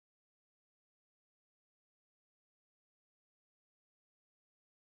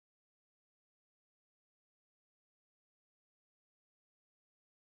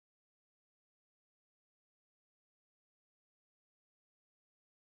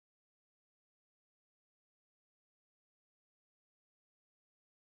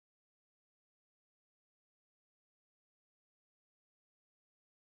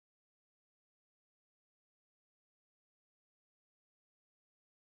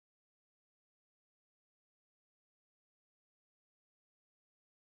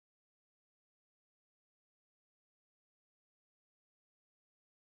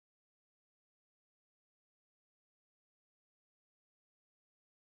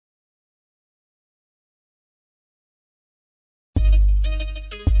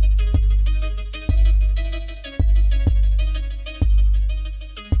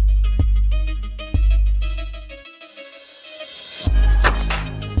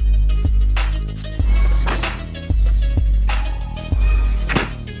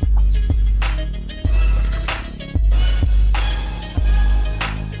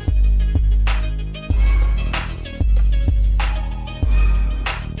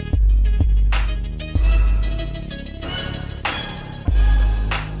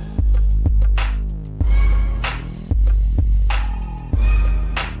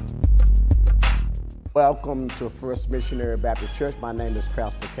Welcome to First Missionary Baptist Church. My name is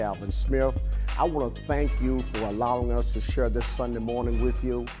Pastor Calvin Smith. I want to thank you for allowing us to share this Sunday morning with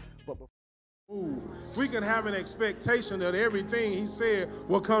you. We can have an expectation that everything he said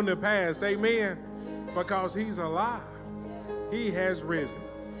will come to pass. Amen. Because he's alive. He has risen.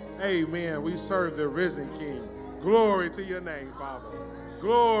 Amen. We serve the risen King. Glory to your name, Father.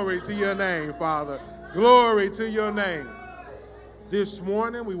 Glory to your name, Father. Glory to your name. This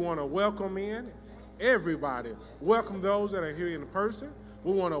morning, we want to welcome in everybody. Welcome those that are here in person.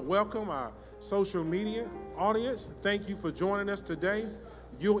 We want to welcome our social media audience. Thank you for joining us today.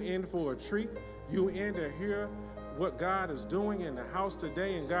 You're in for a treat. You're in to hear what God is doing in the house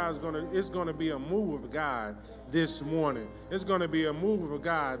today, and it's going to be a move of God this morning. It's going to be a move of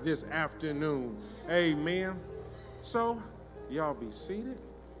God this afternoon. Amen. So, y'all be seated.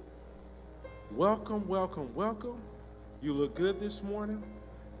 Welcome, welcome, welcome. You look good this morning,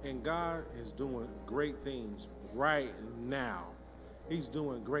 and God is doing great things right now. He's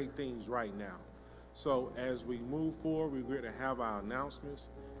doing great things right now. So as we move forward, we're going to have our announcements,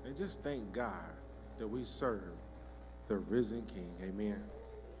 and just thank God that we serve the risen King. Amen.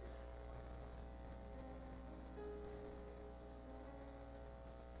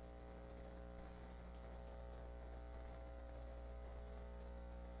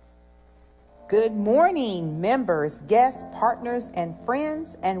 Good morning, members, guests, partners, and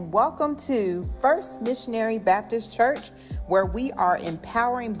friends, and welcome to First Missionary Baptist Church, where we are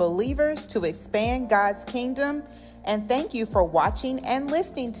empowering believers to expand God's kingdom. And thank you for watching and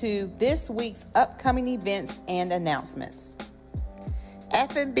listening to this week's upcoming events and announcements.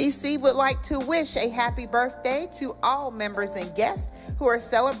 FMBC would like to wish a happy birthday to all members and guests who are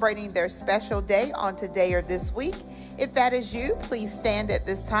celebrating their special day on today or this week. If that is you, please stand at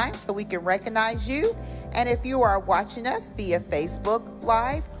this time so we can recognize you. And if you are watching us via Facebook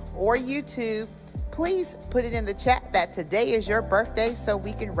Live or YouTube, please put it in the chat that today is your birthday so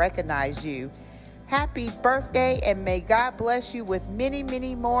we can recognize you. Happy birthday, and may God bless you with many,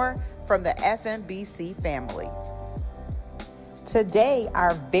 many more from the FMBC family. Today,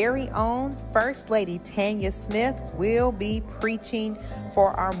 our very own First Lady Tanya Smith will be preaching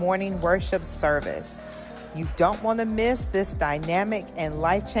for our morning worship service. You don't want to miss this dynamic and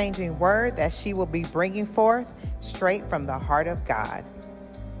life-changing word that she will be bringing forth straight from the heart of God.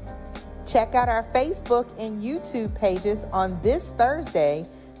 Check out our Facebook and YouTube pages on this Thursday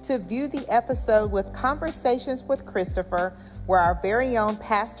to view the episode with Conversations with Christopher, where our very own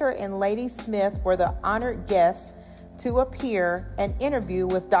Pastor and Lady Smith were the honored guests to appear and interview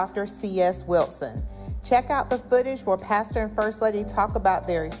with Dr. C.S. Wilson. Check out the footage where Pastor and First Lady talk about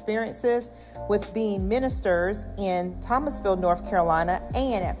their experiences with being ministers in Thomasville, North Carolina,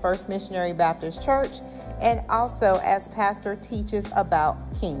 and at First Missionary Baptist Church, and also as Pastor teaches about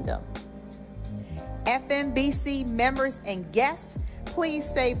kingdom. FMBC members and guests, please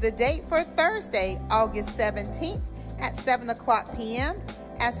save the date for Thursday, August 17th at 7 o'clock p.m.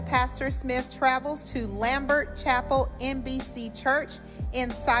 as Pastor Smith travels to Lambert Chapel MBC Church in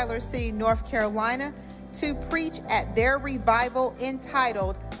Siler City, North Carolina, to preach at their revival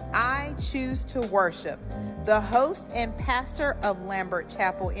entitled, I Choose to Worship. The host and pastor of Lambert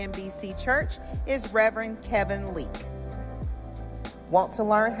Chapel MBC Church is Reverend Kevin Leake. Want to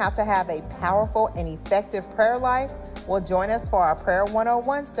learn how to have a powerful and effective prayer life? Well, join us for our Prayer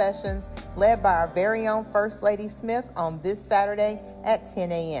 101 sessions led by our very own First Lady Smith on this Saturday at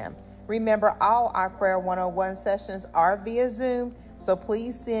 10 a.m. Remember, all our Prayer 101 sessions are via Zoom, so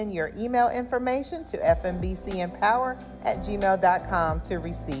please send your email information to fmbcempower@gmail.com to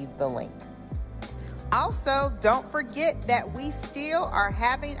receive the link. Also, don't forget that we still are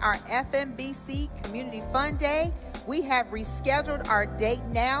having our FMBC Community Fun Day. We have rescheduled our date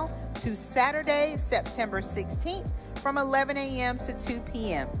now to Saturday, September 16th from 11 a.m. to 2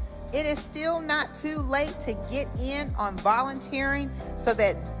 p.m. It is still not too late to get in on volunteering so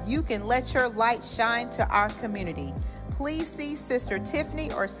that you can let your light shine to our community. Please see Sister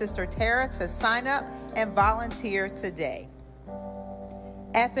Tiffany or Sister Tara to sign up and volunteer today.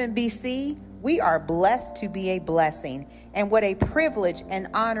 FMBC, we are blessed to be a blessing, and what a privilege and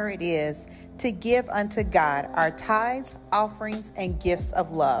honor it is to give unto God our tithes, offerings, and gifts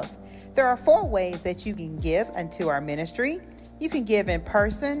of love. There are 4 ways that you can give unto our ministry. You can give in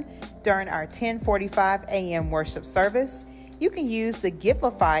person during our 10:45 a.m. worship service. You can use the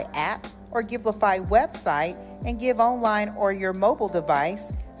Givelify app or Givelify website and give online or your mobile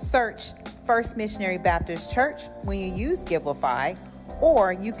device. Search First Missionary Baptist Church when you use Givelify,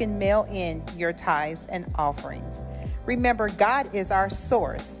 or you can mail in your tithes and offerings. Remember, God is our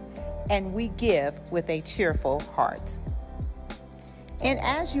source, and we give with a cheerful heart. And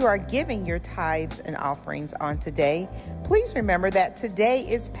as you are giving your tithes and offerings on today, please remember that today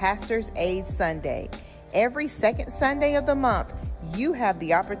is Pastor's Aid Sunday. Every second Sunday of the month, you have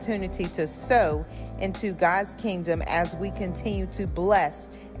the opportunity to sow into God's kingdom as we continue to bless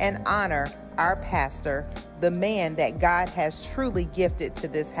and honor our pastor, the man that God has truly gifted to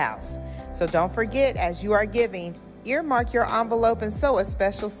this house. So don't forget, as you are giving, earmark your envelope and sow a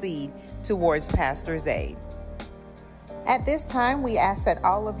special seed towards Pastor's Aid. At this time, we ask that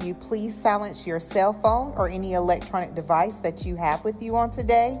all of you please silence your cell phone or any electronic device that you have with you on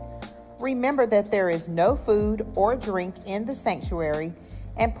today. Remember that there is no food or drink in the sanctuary,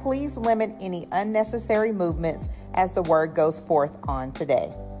 and please limit any unnecessary movements as the word goes forth on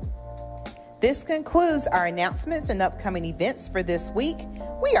today. This concludes our announcements and upcoming events for this week.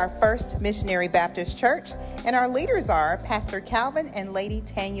 We are First Missionary Baptist Church, and our leaders are Pastor Calvin and Lady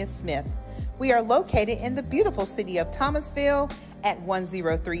Tanya Smith. We are located in the beautiful city of Thomasville at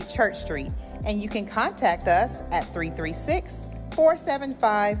 103 Church Street, and you can contact us at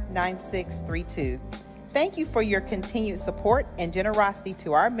 336-475-9632. Thank you for your continued support and generosity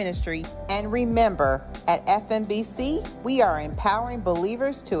to our ministry. And remember, at FMBC, we are empowering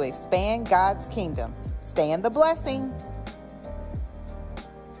believers to expand God's kingdom. Stay in the blessing.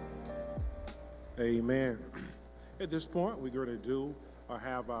 Amen. At this point, we're going to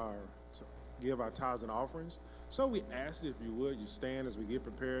give our tithes and offerings. So we ask if you would, you stand as we get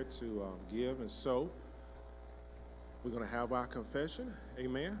prepared to give and sow. We're going to have our confession.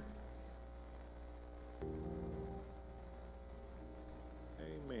 Amen.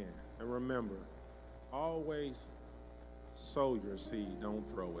 Amen. And remember, always sow your seed, don't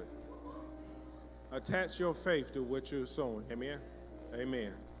throw it. Attach your faith to what you're sowing. Amen.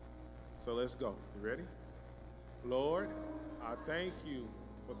 Amen. So let's go. You ready? Lord, I thank you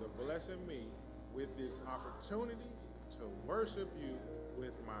for the blessing me with this opportunity to worship you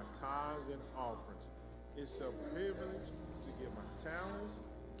with my tithes and offerings. It's a privilege to give my talents,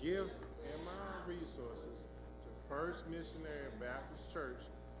 gifts, and my resources to First Missionary Baptist Church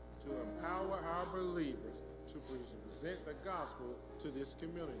to empower our believers to present the gospel to this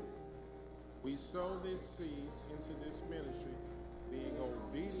community. We sow this seed into this ministry, being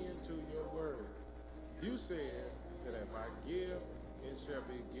obedient to your word. You said that if I give, it shall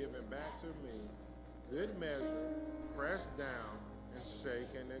be given back to me, good measure, pressed down and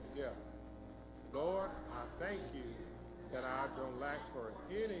shaken together. Lord, I thank you that I don't lack for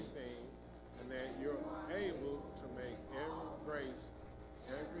anything, and that you're able to make every grace,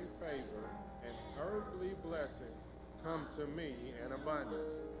 every favor, and earthly blessing come to me in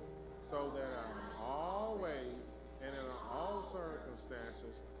abundance, so that I'm always and in all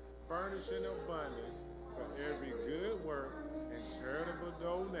circumstances furnished in abundance for every good work and charitable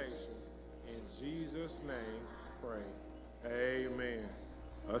donation. In Jesus' name, pray. Amen.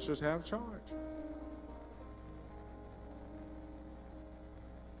 Ushers have charge.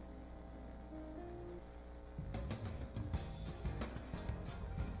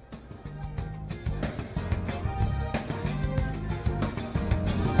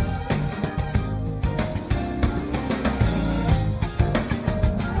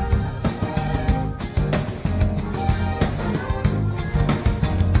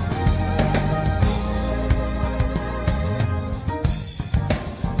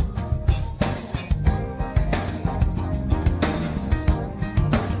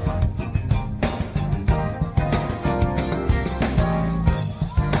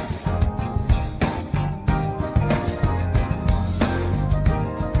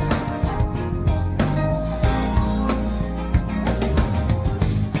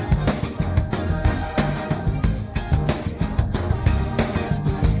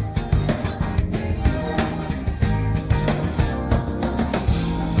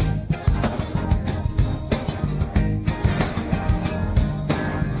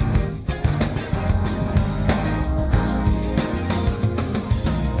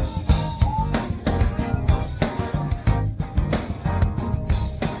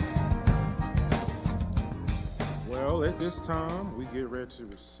 This time we get ready to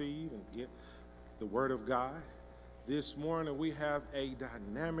receive and get the word of God. This morning we have a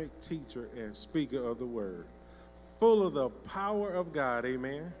dynamic teacher and speaker of the word, full of the power of God.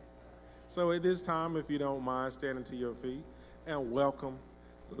 Amen. So at this time, if you don't mind standing to your feet, and welcome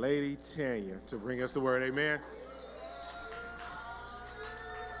Lady Tanya to bring us the word. Amen.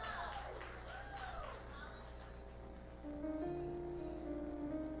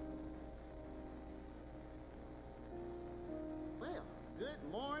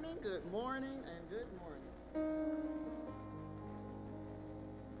 Good morning, and good morning.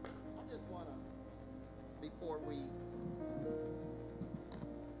 I just want to, before we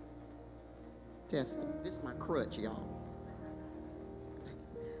Testing. This is my crutch, y'all.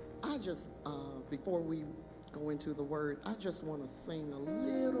 I just, before we go into the word, I just want to sing a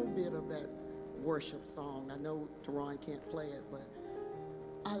little bit of that worship song. I know Teron can't play it, but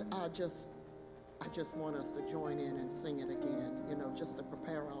I just want us to join in and sing it again, you know, just to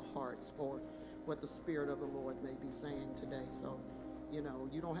prepare our hearts for what the Spirit of the Lord may be saying today. So, you know,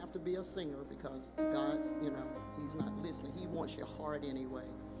 you don't have to be a singer because God's, you know, he's not listening. He wants your heart anyway.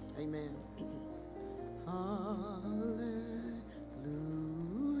 Amen. Hallelujah.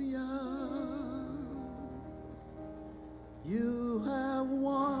 You have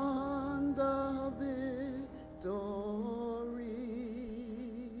won the victory.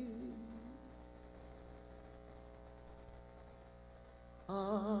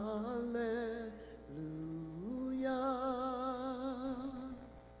 Hallelujah.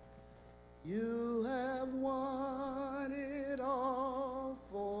 You have won it all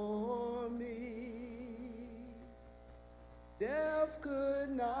for me. Death could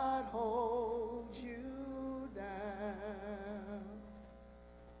not hold you down.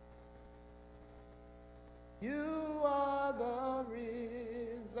 You are the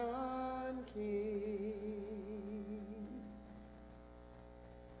risen King,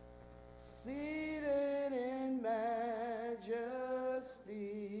 seated in majesty.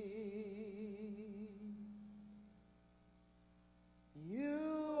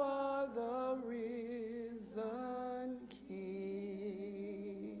 You are the risen King.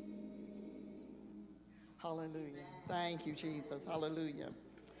 Hallelujah. Thank you, Jesus. Hallelujah.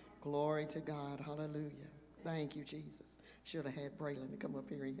 Glory to God. Hallelujah. Thank you, Jesus. Should have had Braylon to come up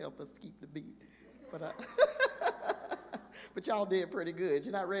here and help us keep the beat. But but y'all did pretty good.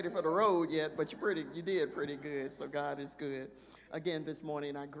 You're not ready for the road yet, but you did pretty good. So God is good. Again, this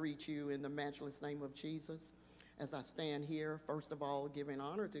morning I greet you in the matchless name of Jesus as I stand here, first of all, giving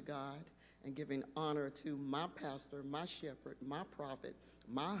honor to God and giving honor to my pastor, my shepherd, my prophet,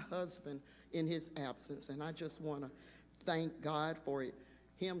 my husband in his absence. And I just want to thank God for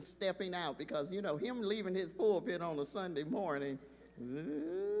him stepping out, because, you know, him leaving his pulpit on a Sunday morning,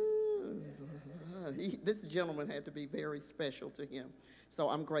 this gentleman had to be very special to him. So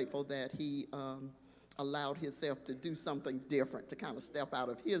I'm grateful that he allowed himself to do something different, to kind of step out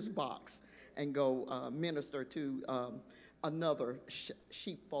of his box and go minister to another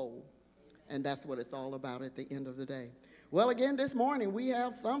sheepfold. And that's what it's all about at the end of the day. Well, again, this morning we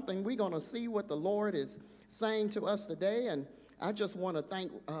have something. We're going to see what the Lord is saying to us today. And I just want to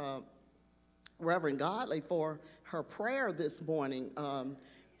thank Reverend Godley for her prayer this morning.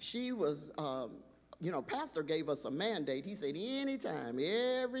 She was, you know, Pastor gave us a mandate. He said, anytime,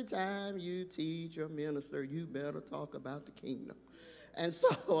 every time you teach or minister, you better talk about the kingdom. And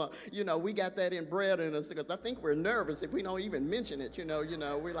so, you know, we got that inbred in us, because I think we're nervous if we don't even mention it, you know,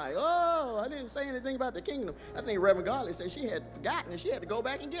 we're like, oh, I didn't say anything about the kingdom. I think Reverend Godley said she had forgotten and she had to go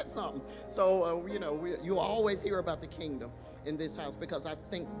back and get something. So, you know, you always hear about the kingdom in this house, because I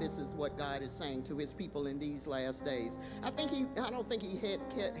think this is what God is saying to his people in these last days. I don't think he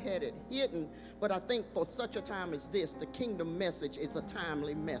had it hidden, but I think for such a time as this, the kingdom message is a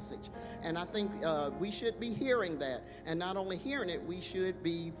timely message. And I think we should be hearing that. And not only hearing it, we should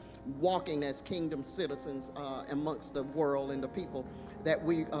be walking as kingdom citizens amongst the world and the people that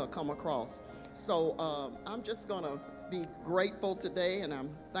we come across. So I'm just going to be grateful today, and I'm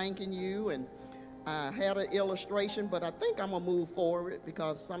thanking you. And I had an illustration, but I think I'm going to move forward,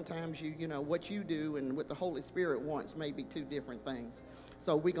 because sometimes you know, what you do and what the Holy Spirit wants may be two different things.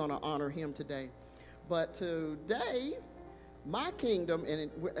 So we're going to honor him today. But today, my kingdom,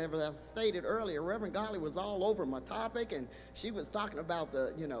 and as I stated earlier, Reverend Godley was all over my topic, and she was talking about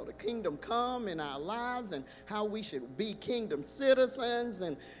the kingdom come in our lives and how we should be kingdom citizens,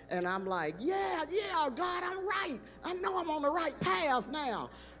 and I'm like, yeah, God, I'm right. I know I'm on the right path now,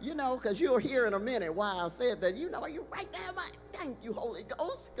 because you'll hear in a minute why I said that. You're right there. Thank you, Holy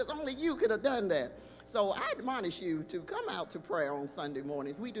Ghost, because only you could have done that. So I admonish you to come out to prayer on Sunday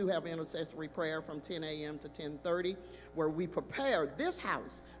mornings. We do have intercessory prayer from 10 a.m. to 10:30, where we prepare this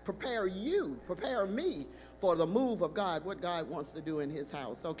house, prepare you, prepare me for the move of God, what God wants to do in his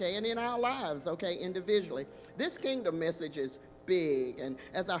house, okay, and in our lives, okay, individually. This kingdom message is big, and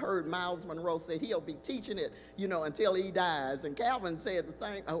as I heard Miles Monroe say, he'll be teaching it, until he dies. And Calvin said the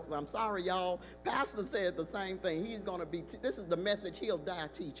same. Oh, I'm sorry, y'all. Pastor said the same thing. He's going to be, this is the message he'll die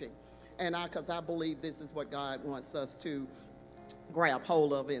teaching. And because I believe this is what God wants us to grab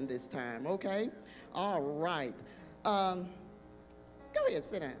hold of in this time, okay? All right. Go ahead,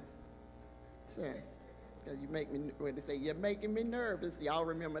 sit down. Sit down. You make me, when they say, you're making me nervous, y'all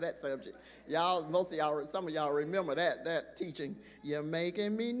remember that subject. Y'all, most of y'all, some of y'all remember that teaching. You're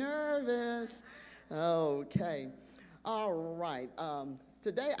making me nervous. Okay. All right.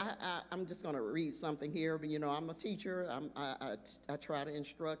 Today, I'm just going to read something here. But, you know, I'm a teacher. I try to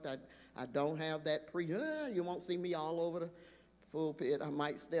instruct. I don't have that you won't see me all over the pulpit. I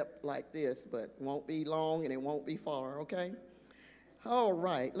might step like this, but it won't be long and it won't be far, okay? All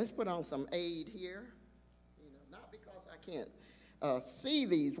right. Let's put on some aid here. Not because I can't see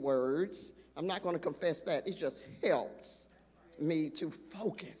these words. I'm not going to confess that. It just helps me to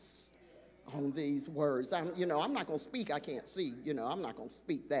focus on these words. I'm not going to speak. I can't see. I'm not going to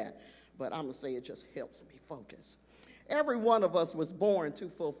speak that. But I'm going to say it just helps me focus. Every one of us was born to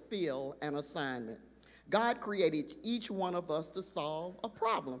fulfill an assignment. God created each one of us to solve a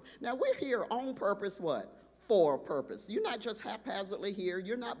problem. Now, we're here on purpose, what? For a purpose. You're not just haphazardly here.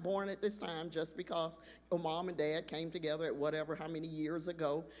 You're not born at this time just because your mom and dad came together at whatever, how many years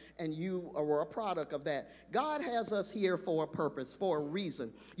ago, and you were a product of that. God has us here for a purpose, for a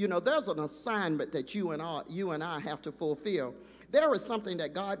reason. There's an assignment that you and I have to fulfill. There is something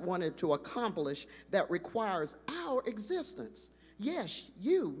that God wanted to accomplish that requires our existence. Yes,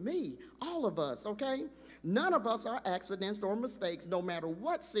 you, me, all of us, okay? None of us are accidents or mistakes, no matter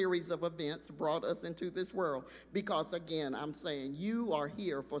what series of events brought us into this world. Because, again, I'm saying you are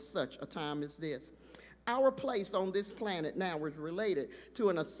here for such a time as this. Our place on this planet now is related to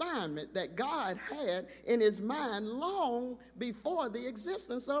an assignment that God had in his mind long before the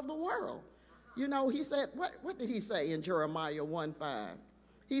existence of the world. He said, what did he say in Jeremiah 1:5?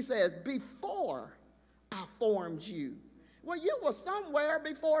 He says, before I formed you. Well, you were somewhere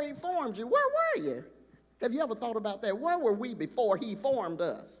before he formed you. Where were you? Have you ever thought about that? Where were we before he formed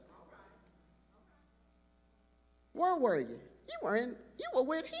us? Where were you? You were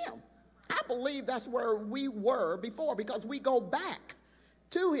with him. I believe that's where we were before because we go back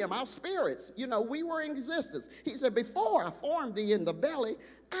to him, our spirits. We were in existence. He said, before I formed thee in the belly,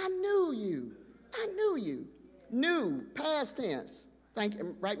 I knew you. I knew you. Knew, past tense. Thank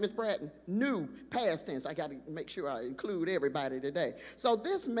you, right, Miss Bratton? New, past tense. I got to make sure I include everybody today. So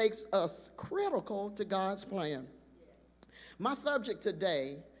this makes us critical to God's plan. My subject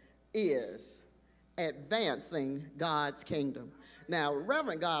today is advancing God's kingdom. Now,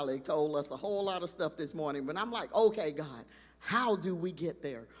 Reverend Garlick told us a whole lot of stuff this morning, but I'm like, okay, God, how do we get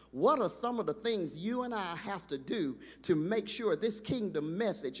there? What are some of the things you and I have to do to make sure this kingdom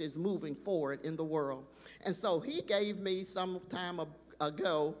message is moving forward in the world? And so he gave me some time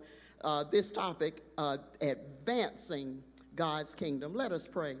ago this topic, advancing God's kingdom. Let us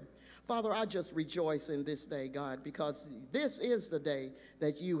pray. Father, I just rejoice in this day, God, because this is the day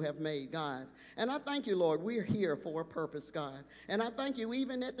that you have made, God. And I thank you, Lord, we're here for a purpose, God. And I thank you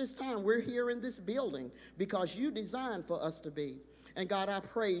even at this time, we're here in this building because you designed for us to be. And God, I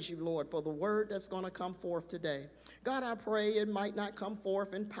praise you, Lord, for the word that's going to come forth today. God, I pray it might not come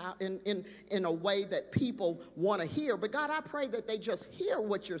forth in a way that people want to hear. But God, I pray that they just hear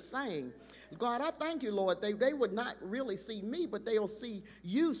what you're saying. God, I thank you, Lord. They would not really see me, but they'll see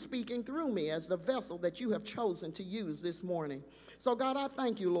you speaking through me as the vessel that you have chosen to use this morning. So, God, I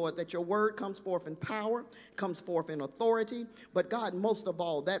thank you, Lord, that your word comes forth in power, comes forth in authority. But, God, most of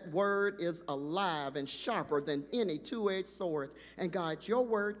all, that word is alive and sharper than any two-edged sword. And, God, your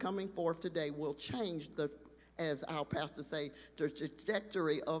word coming forth today will change as our pastor say, the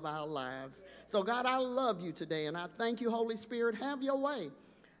trajectory of our lives. So, God, I love you today, and I thank you, Holy Spirit. Have your way.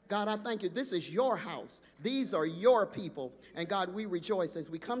 God, I thank you. This is your house. These are your people. And, God, we rejoice as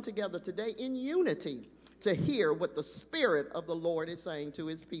we come together today in unity to hear what the Spirit of the Lord is saying to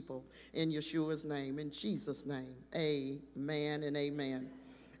his people. In Yeshua's name, in Jesus' name, amen and amen.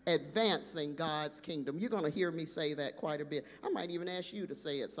 Advancing God's kingdom. You're going to hear me say that quite a bit. I might even ask you to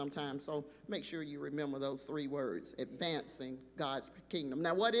say it sometime, so make sure you remember those three words, advancing God's kingdom.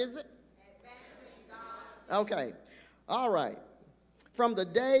 Now, what is it? Advancing God's kingdom. Okay. All right. From the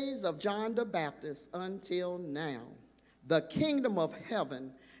days of John the Baptist until now, the kingdom of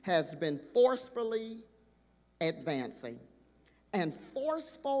heaven has been forcefully advancing. And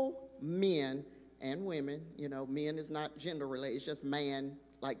forceful men and women, men is not gender related, it's just man,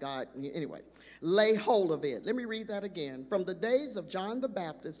 like God, anyway, lay hold of it. Let me read that again. From the days of John the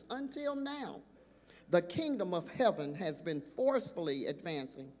Baptist until now, the kingdom of heaven has been forcefully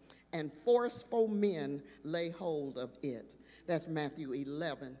advancing, and forceful men lay hold of it. That's Matthew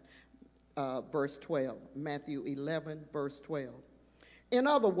 11, verse 12. Matthew 11, verse 12. In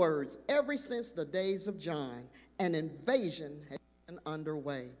other words, ever since the days of John, an invasion has been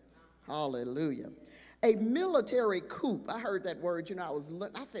underway. Hallelujah. A military coup. I heard that word, you know,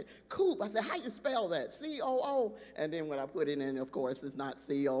 I said, coup. I said, how you spell that? C-O-O. And then when I put it in, of course, it's not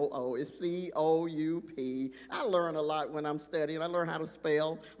C-O-O, it's C-O-U-P. I learn a lot when I'm studying. I learn how to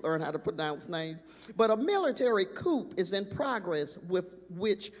spell, learn how to pronounce names. But a military coup is in progress with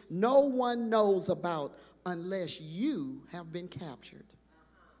which no one knows about unless you have been captured.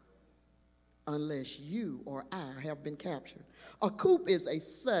 Unless you or I have been captured. A coup is a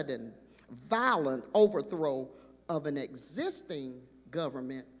sudden, violent overthrow of an existing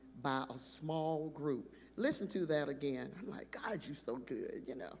government by a small group. Listen to that again. I'm like, God, you're so good,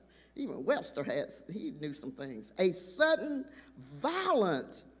 you know. Even Webster he knew some things. A sudden,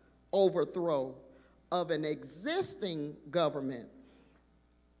 violent overthrow of an existing government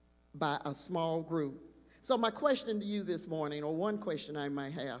by a small group. So my question to you this morning, or one question I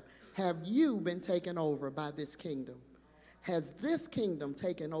might have you been taken over by this kingdom? Has this kingdom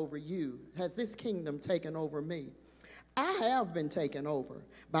taken over you? Has this kingdom taken over me? I have been taken over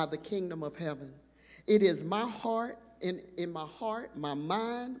by the kingdom of heaven. It is my heart, in my heart, my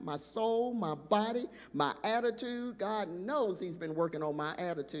mind, my soul, my body, my attitude. God knows he's been working on my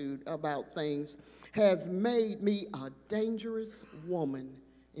attitude about things, has made me a dangerous woman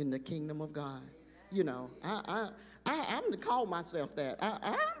in the kingdom of God. You know, I'm to call myself that.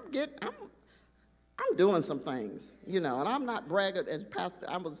 I'm doing some things, you know, and I'm not bragging as pastor.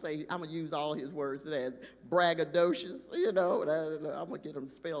 I'm going to use all his words as braggadocious, you know, I'm going to get him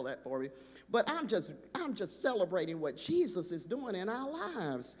to spell that for me. But I'm just celebrating what Jesus is doing in our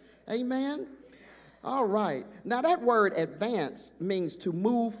lives. Amen. All right. Now that word advance means to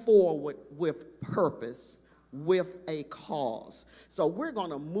move forward with purpose, with a cause. So we're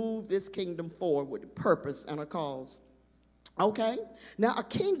going to move this kingdom forward with purpose and a cause. Okay? Now, a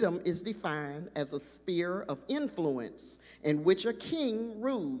kingdom is defined as a sphere of influence in which a king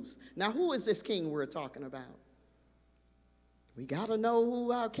rules. Now, who is this king we're talking about? We got to know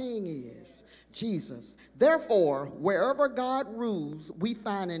who our king is. Jesus. Therefore, wherever God rules, we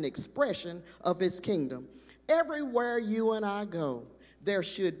find an expression of his kingdom. Everywhere you and I go, there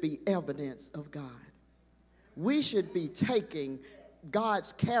should be evidence of God. We should be taking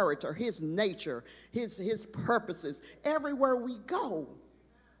God's character, his nature, his purposes, everywhere we go.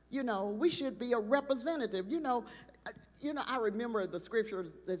 You know, we should be a representative. You know, I remember the scripture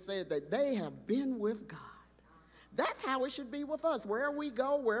that said that they have been with God. That's how it should be with us. Wherever we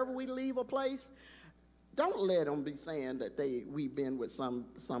go, wherever we leave a place, don't let them be saying that we've been with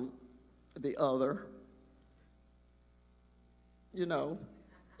the other. You know,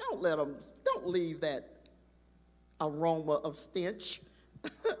 don't leave that aroma of stench.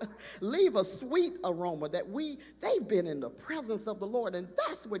 Leave a sweet aroma that they've been in the presence of the Lord, and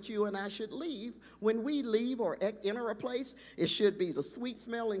that's what you and I should leave when we leave or enter a place. It should be the sweet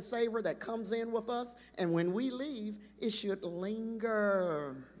smelling savor that comes in with us, and when we leave, it should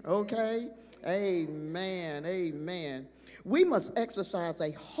linger. Okay? Amen. Amen. We must exercise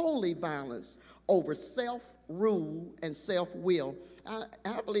a holy violence over self-rule and self-will.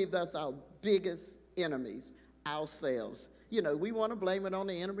 I believe that's our biggest enemies. Ourselves. You know, we want to blame it on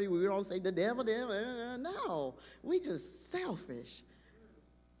the enemy. We don't say the devil. No, we just selfish.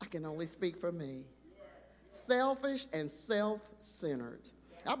 I can only speak for me. Selfish and self-centered.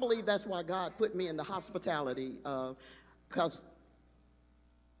 I believe that's why God put me in the hospitality, because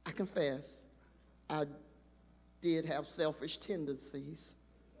I confess I did have selfish tendencies.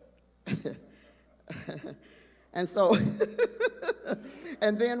 And so,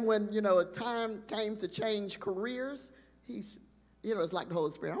 and then when, a time came to change careers, it's like the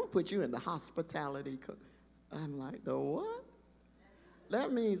Holy Spirit, I'm going to put you in the hospitality. I'm like, the what?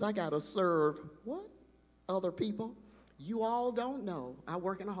 That means I got to serve what? Other people? You all don't know. I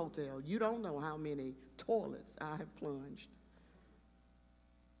work in a hotel. You don't know how many toilets I have plunged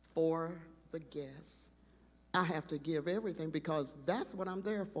for the guests. I have to give everything because that's what I'm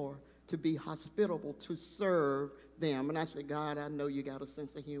there for. To be hospitable, to serve them. And I said, God, I know you got a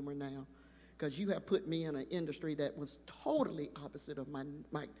sense of humor now because you have put me in an industry that was totally opposite of my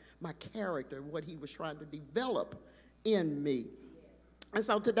character, what he was trying to develop in me. And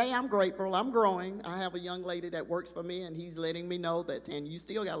so today I'm grateful. I'm growing. I have a young lady that works for me, and he's letting me know that, Tanya, you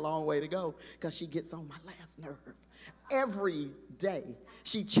still got a long way to go because she gets on my last nerve. Every day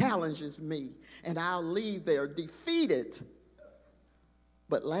she challenges me, and I'll leave there defeated.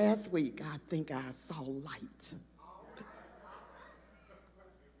 But last week, I think I saw light.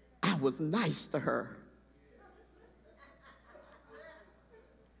 I was nice to her.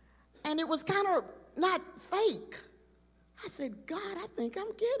 And it was kind of not fake. I said, God, I think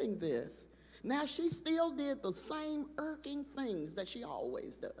I'm getting this. Now, she still did the same irking things that she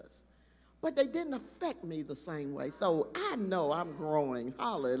always does. but they didn't affect me the same way. So I know I'm growing.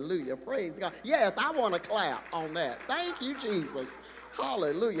 Hallelujah. Praise God. Yes, I want to clap on that. Thank you, Jesus.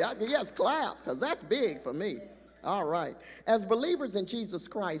 Hallelujah. Yes, clap, because that's big for me. All right. As believers in Jesus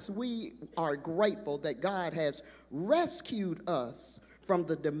Christ, we are grateful that God has rescued us from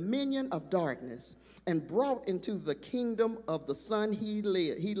the dominion of darkness and brought into the kingdom of the Son he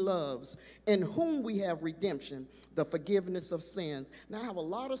loves, in whom we have redemption, the forgiveness of sins. Now, I have a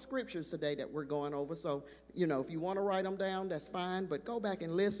lot of scriptures today that we're going over, so, if you want to write them down, that's fine, but go back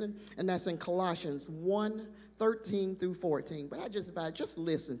and listen, and that's in Colossians 1:13 through 14. But just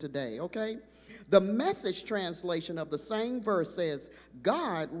listen today, okay? The Message translation of the same verse says,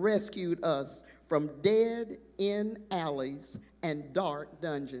 God rescued us from dead-end alleys and dark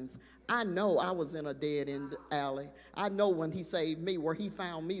dungeons. I know I was in a dead-end alley. I know when he saved me, where he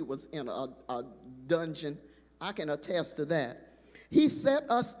found me was in a dungeon. I can attest to that. He set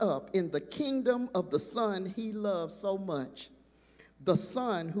us up in the kingdom of the Son he loves so much. The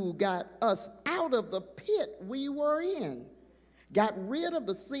Son who got us out of the pit we were in, got rid of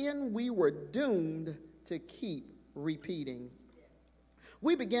the sin we were doomed to keep repeating.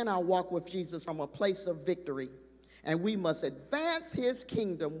 We begin our walk with Jesus from a place of victory, and we must advance his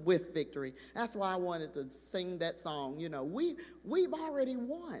kingdom with victory. That's why I wanted to sing that song. We've already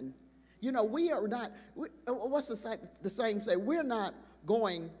won. We are not, what's the saying say? We're not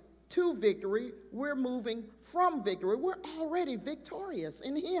going to victory. We're moving from victory. We're already victorious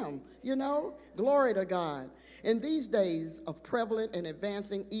in him, Glory to God. In these days of prevalent and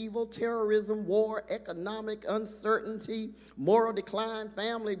advancing evil, terrorism, war, economic uncertainty, moral decline,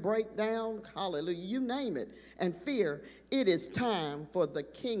 family breakdown, hallelujah, you name it, and fear, it is time for the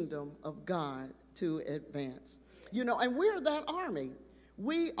kingdom of God to advance. And we're that army.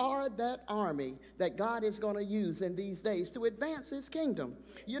 We are that army that God is going to use in these days to advance his kingdom.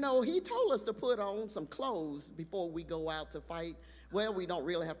 He told us to put on some clothes before we go out to fight. Well, we don't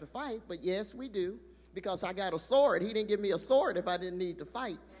really have to fight, but yes, we do. Because I got a sword. He didn't give me a sword if I didn't need to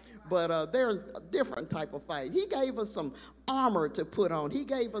fight. But there's a different type of fight. He gave us some armor to put on. He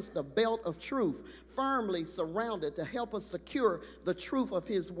gave us the belt of truth, firmly surrounded to help us secure the truth of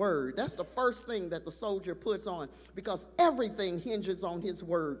his word. That's the first thing that the soldier puts on, because everything hinges on his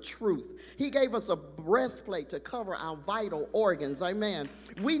word, truth. He gave us a breastplate to cover our vital organs. Amen.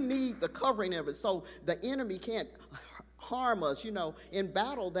 We need the covering of it so the enemy can't harm us. In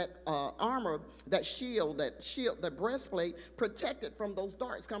battle, that armor, that shield, that breastplate protected from those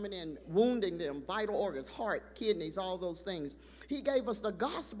darts coming in, wounding them, vital organs, heart, kidneys, all those things. He gave us the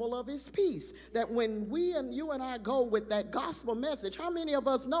gospel of his peace, that when you and I go with that gospel message, how many of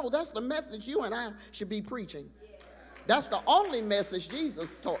us know that's the message you and I should be preaching? That's the only message Jesus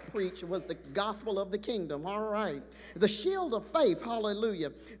preached, was the gospel of the kingdom. All right. The shield of faith,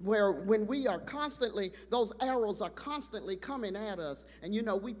 hallelujah, where when we are constantly, those arrows are constantly coming at us. And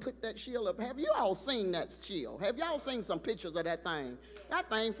we put that shield up. Have you all seen that shield? Have y'all seen some pictures of that thing? That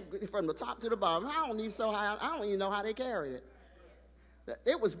thing from the top to the bottom, I don't even know how they carried it.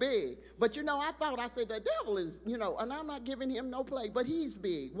 It was big. But I said the devil is, and I'm not giving him no play, but he's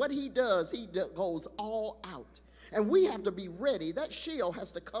big. What he does, he goes all out. And we have to be ready. That shield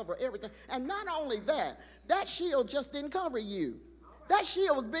has to cover everything. And not only that, that shield just didn't cover you. That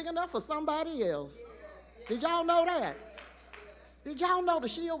shield was big enough for somebody else. Did y'all know that? Did y'all know the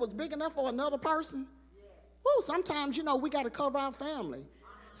shield was big enough for another person? Well, sometimes, we got to cover our family.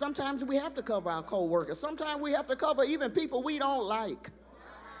 Sometimes we have to cover our co-workers. Sometimes we have to cover even people we don't like.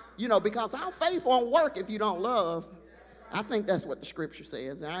 Because our faith won't work if you don't love. I think that's what the scripture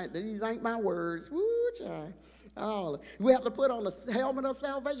says. These ain't my words. Woo, child. Oh, we have to put on the helmet of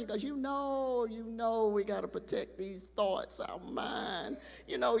salvation, because you know we got to protect these thoughts, our mind.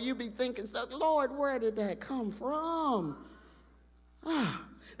 You be thinking stuff, Lord, where did that come from?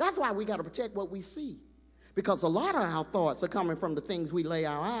 That's why we got to protect what we see, because a lot of our thoughts are coming from the things we lay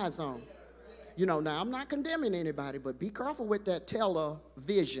our eyes on. Now I'm not condemning anybody, but be careful with that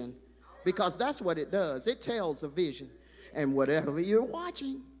television, because that's what it does. It tells a vision. And whatever you're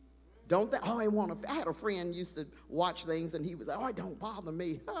watching, I had a friend used to watch things, and he was like, it don't bother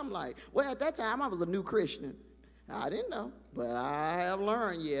me. I'm like, well, at that time, I was a new Christian. I didn't know, but I have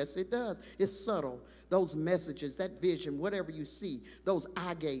learned, yes, it does. It's subtle. Those messages, that vision, whatever you see, those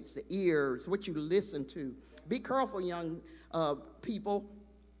eye gates, the ears, what you listen to. Be careful, young people,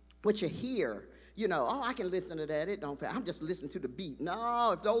 what you hear. I can listen to that. I'm just listening to the beat.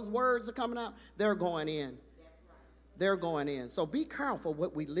 No, if those words are coming out, they're going in. they're going in. So be careful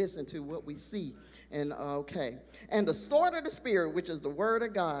what we listen to, what we see. And okay. And the sword of the Spirit, which is the word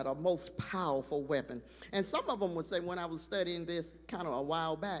of God, a most powerful weapon. And some of them would say, when I was studying this kind of a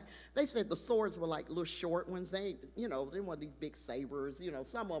while back, they said the swords were like little short ones. They, you know, they weren't these big sabers. You know,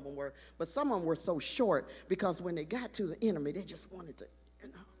 some of them were, but some of them were so short because when they got to the enemy, they just wanted to, you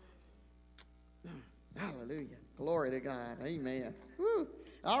know. Hallelujah. Glory to God. Amen. Woo.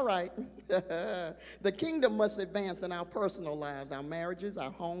 All right. The kingdom must advance in our personal lives, our marriages,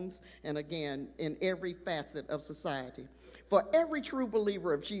 our homes, and again, in every facet of society. For every true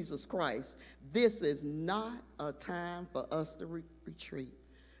believer of Jesus Christ, this is not a time for us to retreat.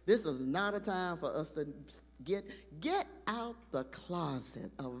 This is not a time for us to get out the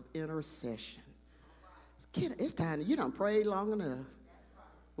closet of intercession. It's time. You done prayed long enough.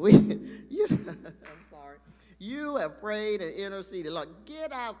 I'm sorry. You have prayed and interceded. Look,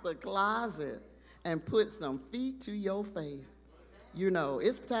 get out the closet and put some feet to your faith. You know,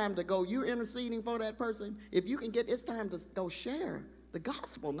 it's time to go. You're interceding for that person. If you can it's time to go share the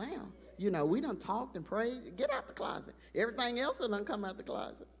gospel now. You know, we done talked and prayed. Get out the closet. Everything else done come out the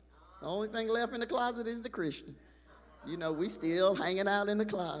closet. The only thing left in the closet is the Christian. You know, we still hanging out in the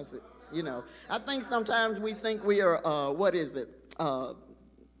closet. You know, I think sometimes we think we are,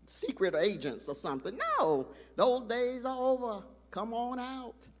 secret agents or something. No, those days are over. Come on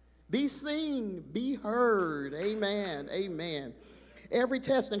out. Be seen, be heard. Amen, amen. Every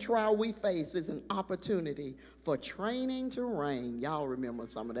test and trial we face is an opportunity for training to reign. Y'all remember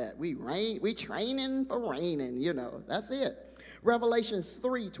some of that. We training for reigning, you know. That's it. Revelations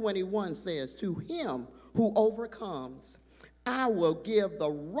 3:21 says, to him who overcomes, I will give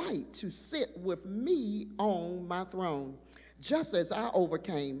the right to sit with me on my throne, just as I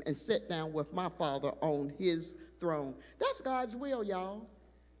overcame and sat down with my Father on his throne. That's God's will, y'all,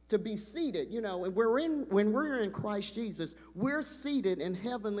 to be seated. You know, and when we're in Christ Jesus, we're seated in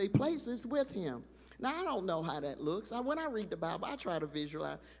heavenly places with him. Now, I don't know how that looks. When I read the Bible, I try to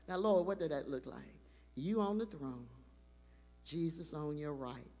visualize. Now, Lord, what did that look like? You on the throne, Jesus on your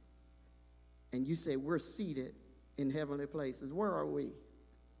right. And you say we're seated in heavenly places. Where are we?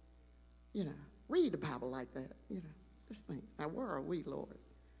 You know, read the Bible like that, you know. Just think, now where are we, Lord?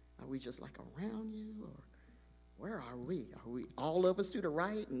 Are we just like around you, or where are we? Are we all of us to the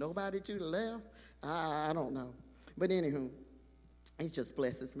right and nobody to the left? I don't know. But anywho, it just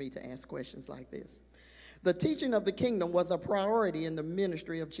blesses me to ask questions like this. The teaching of the kingdom was a priority in the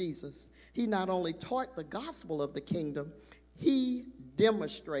ministry of Jesus. He not only taught the gospel of the kingdom, he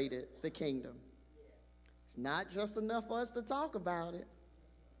demonstrated the kingdom. It's not just enough for us to talk about it.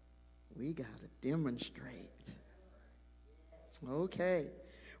 We got to demonstrate. Okay.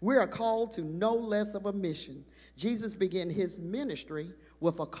 We are called to no less of a mission. Jesus began his ministry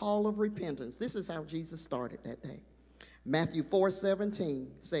with a call of repentance. This is how Jesus started that day. Matthew 4:17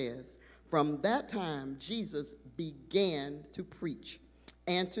 says, from that time Jesus began to preach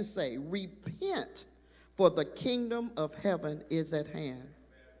and to say, repent, for the kingdom of heaven is at hand.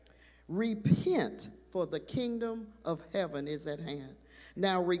 Repent, for the kingdom of heaven is at hand.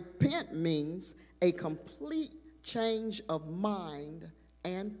 Now, repent means a complete change of mind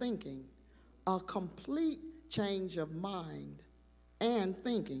and thinking. A complete change of mind and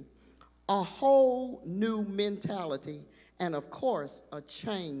thinking. A whole new mentality. And of course, a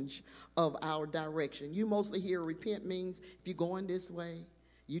change of our direction. You mostly hear repent means if you're going this way,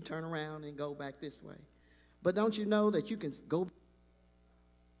 you turn around and go back this way. But don't you know that you can go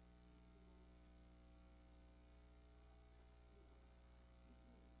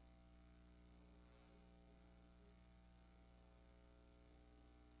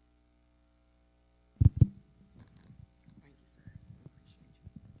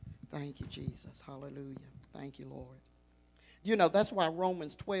Thank you, Jesus. Hallelujah. Thank you, Lord. You know, that's why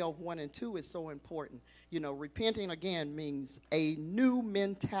Romans 12:1-2 is so important. You know, repenting again means a new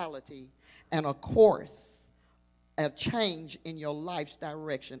mentality and a course, a change in your life's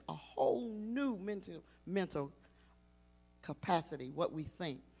direction, a whole new mental capacity, what we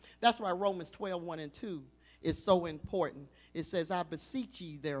think. That's why Romans 12:1-2 is so important. It says, I beseech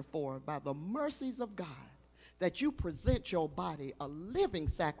ye therefore by the mercies of God, that you present your body a living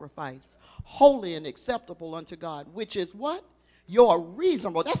sacrifice, holy and acceptable unto God, which is what? Your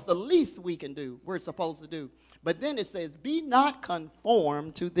reasonable. That's the least we can do, we're supposed to do. But then it says, be not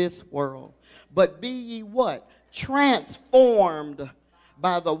conformed to this world, but be ye what? Transformed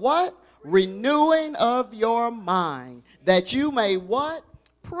by the what? Renewing of your mind, that you may what?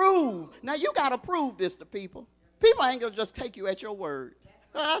 Prove. Now you got to prove this to people. People ain't going to just take you at your word.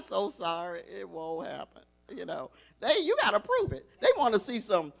 I'm so sorry, it won't happen. You know, you got to prove it. They want to see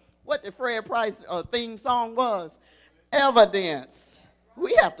what the Fred Price theme song was. Evidence.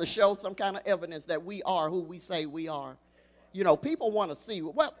 We have to show some kind of evidence that we are who we say we are. You know, people want to see.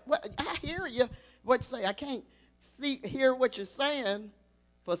 Well, I hear you. What you say? I can't hear what you're saying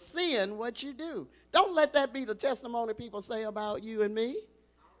for seeing what you do. Don't let that be the testimony people say about you and me.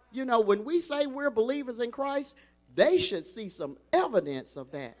 You know, when we say we're believers in Christ, they should see some evidence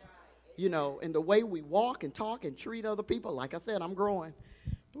of that. You know, in the way we walk and talk and treat other people. Like I said, I'm growing.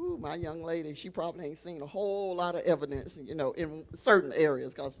 Ooh, my young lady, she probably ain't seen a whole lot of evidence, you know, in certain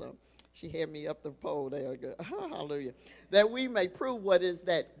areas, because she had me up the pole there. Hallelujah. That we may prove what is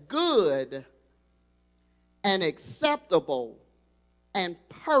that good and acceptable and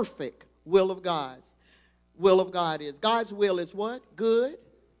perfect will of God. Will of God is. God's will is what? Good.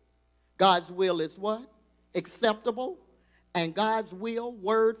 God's will is what? Acceptable. And God's will,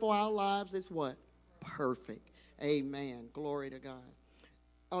 word for our lives is what? Perfect. Amen. Glory to God.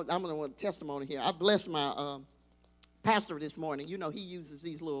 Oh, I'm going to want a testimony here. I blessed my pastor this morning. You know, he uses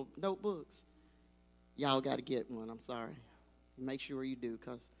these little notebooks. Y'all got to get one. I'm sorry. Make sure you do,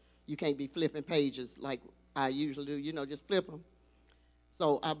 because you can't be flipping pages like I usually do. You know, just flip them.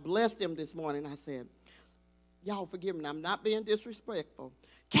 So I blessed him this morning. I said, y'all forgive me. I'm not being disrespectful.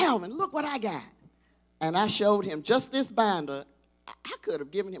 Calvin, look what I got. And I showed him just this binder. I could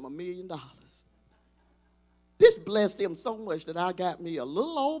have given him $1 million. This blessed him so much that I got me a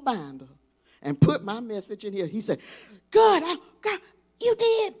little old binder and put my message in here. He said, God, you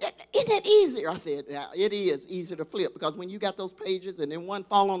did. Isn't that easier? I said, yeah, it is easy to flip, because when you got those pages and then one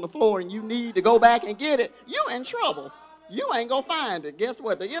fall on the floor and you need to go back and get it, you in trouble. You ain't going to find it. Guess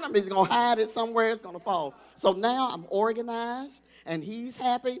what? The enemy's going to hide it somewhere. It's going to fall. So now I'm organized, and he's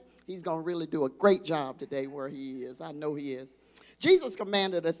happy. He's going to really do a great job today where he is. I know he is. Jesus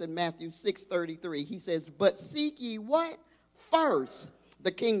commanded us in Matthew 6:33. He says, but seek ye what? First,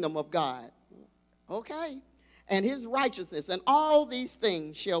 the kingdom of God. Okay. And his righteousness, and all these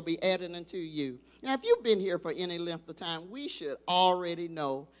things shall be added unto you. Now, if you've been here for any length of time, we should already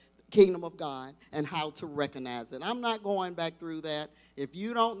know the kingdom of God and how to recognize it. I'm not going back through that. If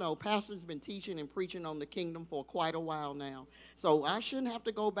you don't know, Pastor's been teaching and preaching on the kingdom for quite a while now. So I shouldn't have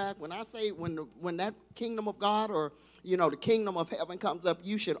to go back. When I say when that kingdom of God, or, you know, the kingdom of heaven comes up,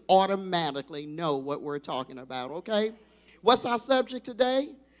 you should automatically know what we're talking about, okay? What's our subject today?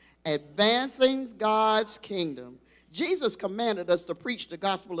 Advancing God's kingdom. Jesus commanded us to preach the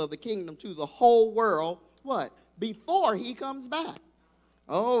gospel of the kingdom to the whole world, what? Before he comes back.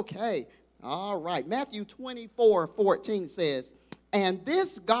 Okay, all right. Matthew 24:14 says, and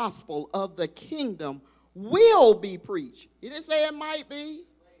this gospel of the kingdom will be preached. He didn't say it might be.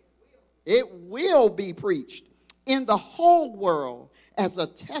 It will be preached in the whole world as a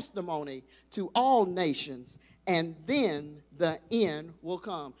testimony to all nations, and then the end will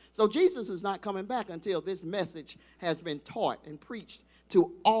come. So Jesus is not coming back until this message has been taught and preached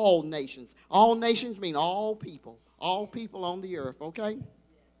to all nations. All nations mean all people on the earth, okay?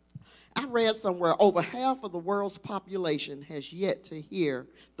 I read somewhere over half of the world's population has yet to hear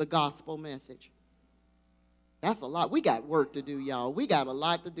the gospel message. That's a lot. We got work to do, y'all. We got a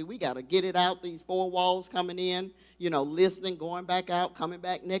lot to do. We got to get it out, these four walls coming in, you know, listening, going back out, coming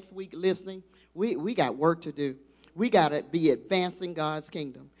back next week, listening. We got work to do. We got to be advancing God's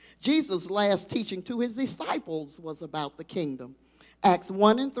kingdom. Jesus' last teaching to his disciples was about the kingdom. Acts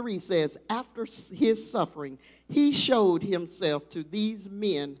 1:3 says, after his suffering, he showed himself to these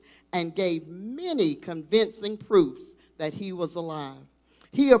men and gave many convincing proofs that he was alive.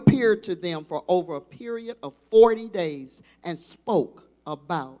 He appeared to them for over a period of 40 days and spoke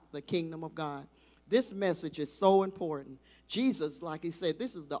about the kingdom of God. This message is so important. Jesus, like he said,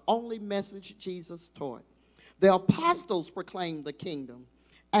 this is the only message Jesus taught. The apostles proclaimed the kingdom.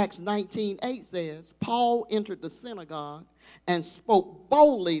 Acts 19:8 says, Paul entered the synagogue and spoke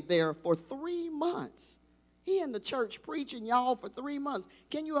boldly there for 3 months. He in the church preaching, y'all, for 3 months.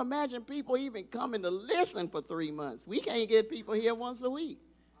 Can you imagine people even coming to listen for 3 months? We can't get people here once a week.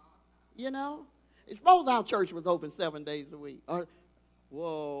 You know? Suppose our church was open 7 days a week.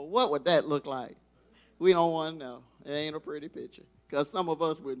 Whoa, what would that look like? We don't want to know. It ain't a pretty picture, because some of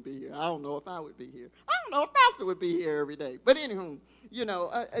us wouldn't be here. I don't know if I would be here. I don't know if Pastor would be here every day. But anywho,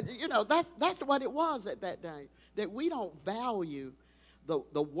 that's what it was at that day, that we don't value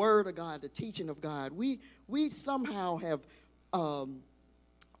the word of God, the teaching of God. We somehow have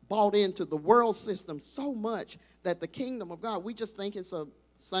bought into the world system so much that the kingdom of God, we just think it's a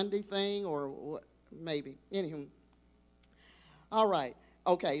Sunday thing, or what, maybe. Anywho. All right.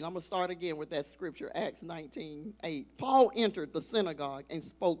 Okay, I'm going to start again with that scripture, Acts 19:8. Paul entered the synagogue and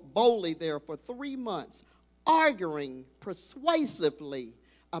spoke boldly there for 3 months, arguing persuasively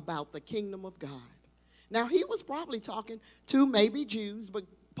about the kingdom of God. Now, he was probably talking to maybe Jews, but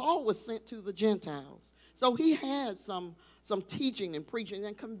Paul was sent to the Gentiles. So he had some teaching and preaching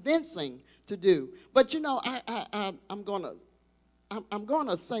and convincing to do. But, you know, I'm going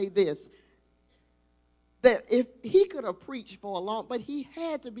to say this, that if he could have preached for a long, but he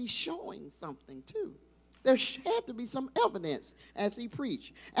had to be showing something too. There had to be some evidence as he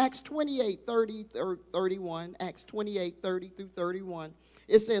preached. Acts 28:30-31, Acts 28:30-31,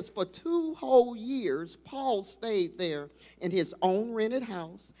 it says, for 2 whole years, Paul stayed there in his own rented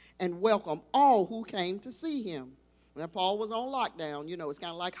house and welcomed all who came to see him. When Paul was on lockdown, you know, it's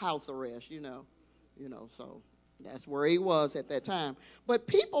kind of like house arrest, you know, so that's where he was at that time. But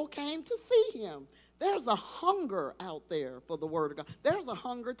people came to see him. There's a hunger out there for the Word of God. There's a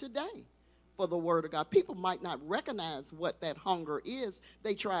hunger today for the Word of God. People might not recognize what that hunger is.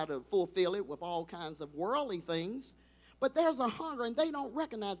 They try to fulfill it with all kinds of worldly things. But there's a hunger, and they don't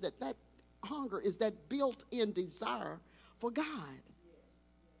recognize that that hunger is that built-in desire for God.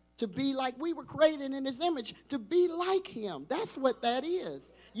 To be like, we were created in his image, to be like him. That's what that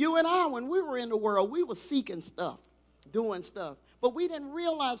is. You and I, when we were in the world, we were seeking stuff, doing stuff. But we didn't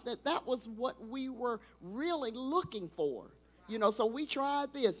realize that that was what we were really looking for. You know, so we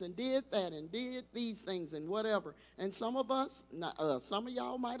tried this and did that and did these things and whatever. And some of us, some of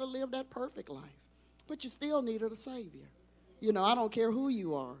y'all might have lived that perfect life. But you still needed a Savior. You know, I don't care who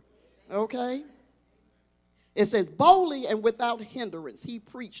you are. Okay? It says, boldly and without hindrance, he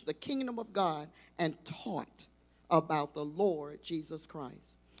preached the kingdom of God and taught about the Lord Jesus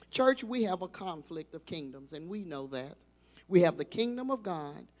Christ. Church, we have a conflict of kingdoms, and we know that. We have the kingdom of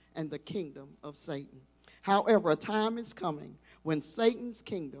God and the kingdom of Satan. However, a time is coming when Satan's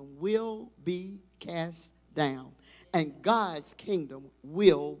kingdom will be cast down and God's kingdom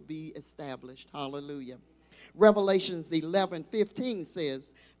will be established. Hallelujah. Revelations 11:15 says,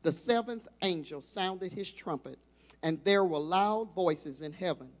 the 7th angel sounded his trumpet, and there were loud voices in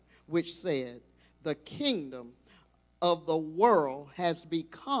heaven, which said, the kingdom of the world has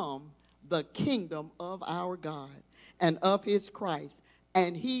become the kingdom of our God and of his Christ,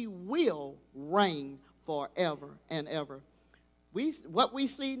 and he will reign forever and ever. What we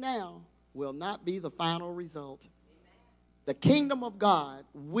see now will not be the final result. The kingdom of God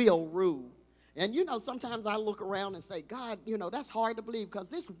will rule. And, you know, sometimes I look around and say, God, you know, that's hard to believe because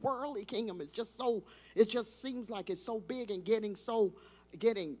this worldly kingdom is just so, it just seems like it's so big and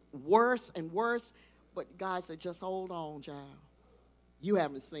getting worse and worse. But God said, just hold on, child. You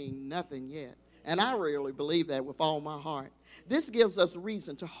haven't seen nothing yet. And I really believe that with all my heart. This gives us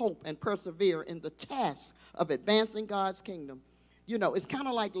reason to hope and persevere in the task of advancing God's kingdom. You know, it's kind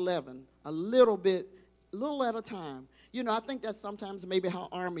of like leaven, a little at a time. You know, I think that's sometimes maybe how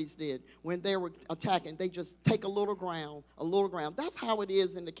armies did. When they were attacking, they just take a little ground. That's how it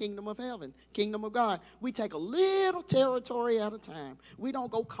is in the kingdom of heaven, kingdom of God. We take a little territory at a time. We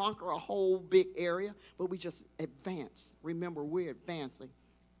don't go conquer a whole big area, but we just advance. Remember, we're advancing,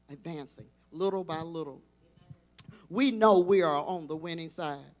 little by little. We know we are on the winning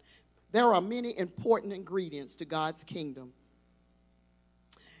side. There are many important ingredients to God's kingdom,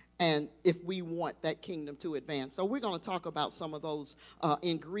 and if we want that kingdom to advance. So we're going to talk about some of those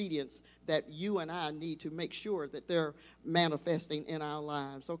ingredients that you and I need to make sure that they're manifesting in our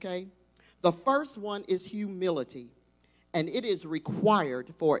lives, okay? The first one is humility, and it is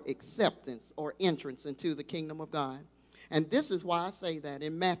required for acceptance or entrance into the kingdom of God. And this is why I say that.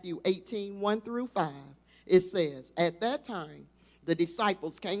 In Matthew 18:1-5, it says, at that time, the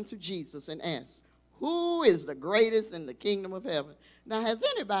disciples came to Jesus and asked, who is the greatest in the kingdom of heaven? Now, has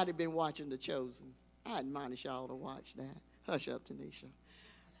anybody been watching The Chosen? I admonish y'all to watch that. Hush up, Tanisha.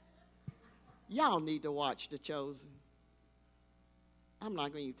 Y'all need to watch The Chosen. I'm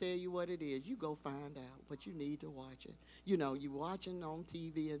not going to tell you what it is. You go find out, but you need to watch it. You know, you're watching on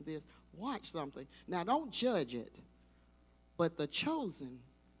TV and this. Watch something. Now, don't judge it. But The Chosen,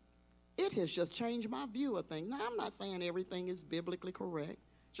 it has just changed my view of things. Now, I'm not saying everything is biblically correct.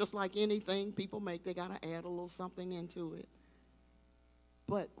 Just like anything people make, they got to add a little something into it.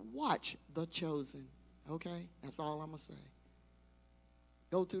 But watch The Chosen, okay? That's all I'm going to say.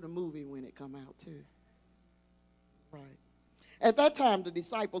 Go to the movie when it come out, too. Right. At that time, the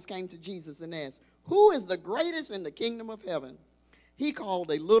disciples came to Jesus and asked, who is the greatest in the kingdom of heaven? He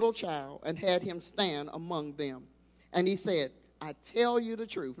called a little child and had him stand among them. And he said, I tell you the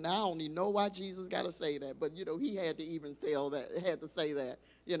truth. Now, I don't even know why Jesus got to say that, but, you know, he had to even had to say that,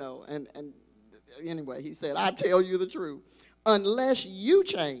 you know, and anyway, he said, I tell you the truth. Unless you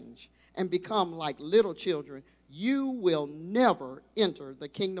change and become like little children, you will never enter the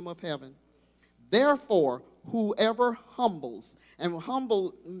kingdom of heaven. Therefore, whoever humbles, and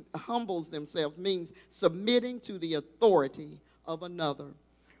humbles themselves means submitting to the authority of another.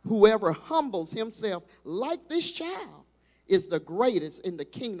 Whoever humbles himself like this child is the greatest in the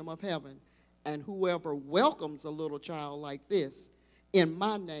kingdom of heaven. And whoever welcomes a little child like this in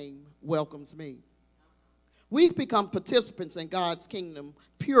my name welcomes me. We become participants in God's kingdom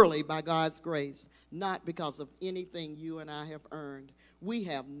purely by God's grace, not because of anything you and I have earned. We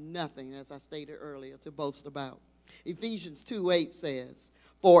have nothing, as I stated earlier, to boast about. Ephesians 2:8 says,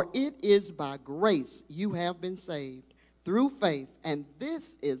 "For it is by grace you have been saved through faith, and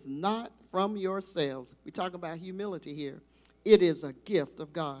this is not from yourselves." We talk about humility here. It is a gift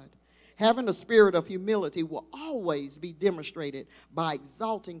of God. Having a spirit of humility will always be demonstrated by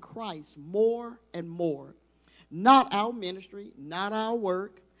exalting Christ more and more. Not our ministry, not our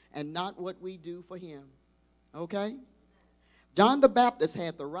work, and not what we do for him. Okay? John the Baptist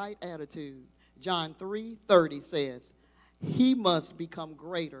had the right attitude. John 3:30 says, "He must become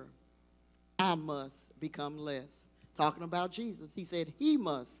greater, I must become less." Talking about Jesus, he said, "He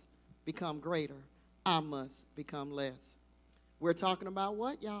must become greater, I must become less." We're talking about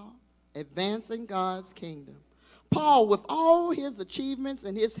what, y'all? Advancing God's kingdom. Paul, with all his achievements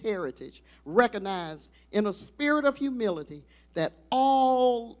and his heritage, recognized in a spirit of humility that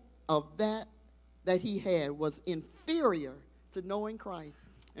all of that he had was inferior to knowing Christ.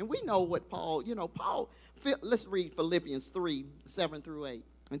 And we know what Paul, let's read Philippians 3:7-8,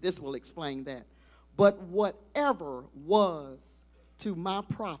 and this will explain that. "But whatever was to my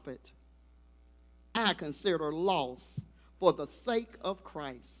profit, I consider loss for the sake of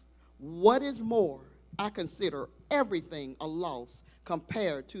Christ. What is more, I consider everything a loss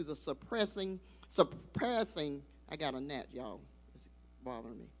compared to the suppressing, I got a gnat, y'all. It's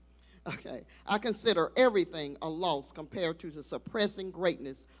bothering me. Okay. I consider everything a loss compared to the surpassing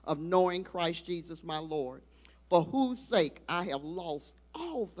greatness of knowing Christ Jesus my Lord, for whose sake I have lost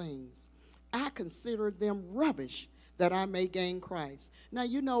all things. I consider them rubbish that I may gain Christ." Now,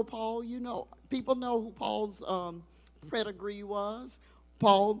 you know Paul, people know who Paul's pedigree was.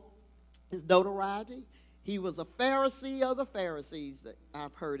 Paul, his notoriety, he was a Pharisee of the Pharisees, that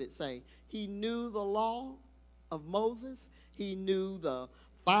I've heard it say. He knew the law of Moses. He knew the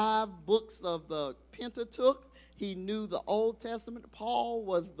 5 books of the Pentateuch. He knew the Old Testament. Paul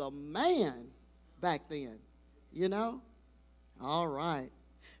was the man back then, All right.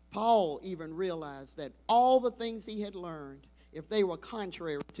 Paul even realized that all the things he had learned, if they were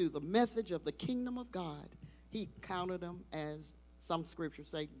contrary to the message of the kingdom of God, he counted them as, some scriptures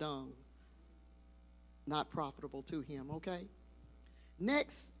say, dung, not profitable to him, okay?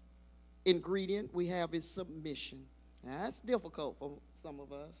 Next ingredient we have is submission. Now, that's difficult for some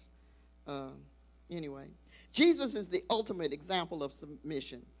of us. Anyway, Jesus is the ultimate example of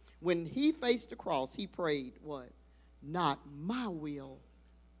submission. When he faced the cross, he prayed, what? "Not my will,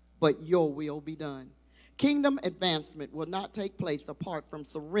 but your will be done." Kingdom advancement will not take place apart from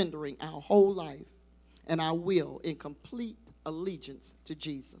surrendering our whole life and our will in complete allegiance to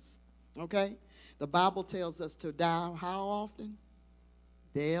Jesus. Okay? The Bible tells us to die how often?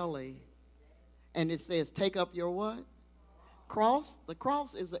 Daily. And it says, take up your what? Cross. The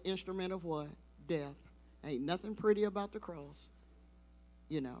cross is an instrument of what? Death. Ain't nothing pretty about the cross.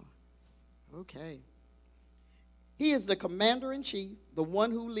 Okay. He is the commander-in-chief, the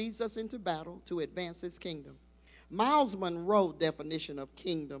one who leads us into battle to advance his kingdom. Miles Monroe's definition of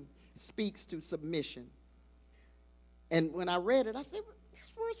kingdom speaks to submission. And when I read it, I said,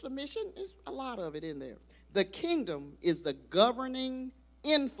 that's where submission is, a lot of it in there. The kingdom is the governing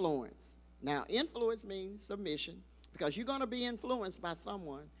influence. Now, influence means submission, because you're going to be influenced by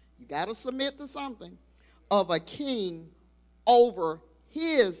someone. You got to submit to something, of a king over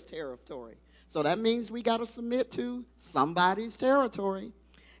his territory. So that means we got to submit to somebody's territory,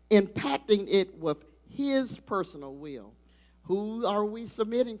 impacting it with his personal will. Who are we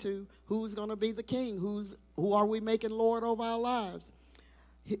submitting to? Who's going to be the king? Who are we making Lord over our lives?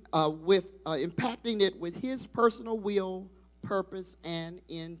 Impacting it with his personal will, purpose, and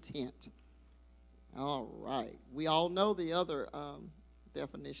intent. All right. We all know the other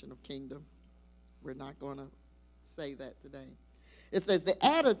definition of kingdom. We're not going to say that today. It says the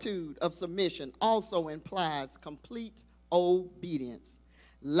attitude of submission also implies complete obedience.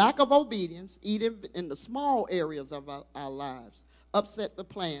 Lack of obedience, even in the small areas of our lives, upset the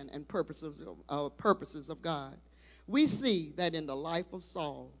plan and purposes of God. We see that in the life of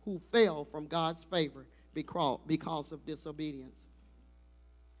Saul, who fell from God's favor because of disobedience.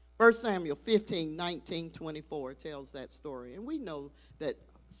 1 Samuel 15:19-24 tells that story. And we know that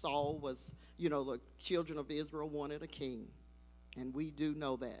Saul was, the children of Israel wanted a king. And we do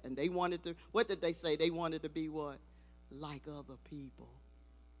know that. And they wanted to, what did they say? They wanted to be what? Like other people.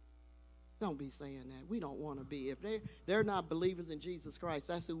 Don't be saying that. We don't want to be. If they're not believers in Jesus Christ,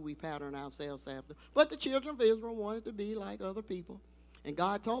 that's who we pattern ourselves after. But the children of Israel wanted to be like other people. And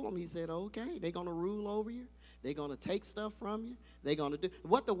God told them, he said, okay, they're going to rule over you. They're going to take stuff from you. They're going to do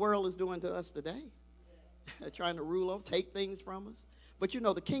what the world is doing to us today. Trying to rule over, take things from us. But you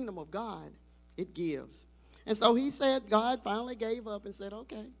know, the kingdom of God, it gives. And so he said, God finally gave up and said,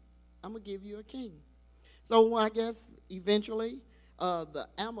 okay, I'm going to give you a king. So I guess eventually the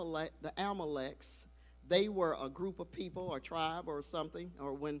Amaleks, they were a group of people or tribe or something,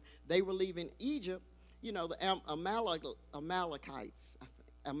 or when they were leaving Egypt, you know, the Amalekites,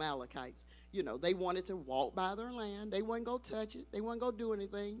 you know, they wanted to walk by their land. They wouldn't go touch it. They wouldn't go do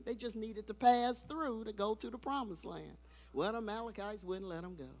anything. They just needed to pass through to go to the promised land. Well, the Amalekites wouldn't let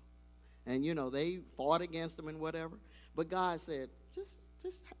them go. And, you know, they fought against them and whatever. But God said, just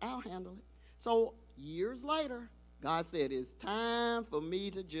I'll handle it. So years later, God said, it's time for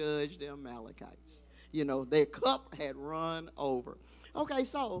me to judge the Amalekites. You know, their cup had run over. Okay,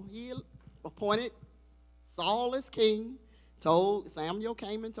 so he appointed Saul as king. Samuel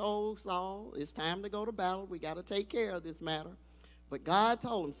came and told Saul, it's time to go to battle. We got to take care of this matter. But God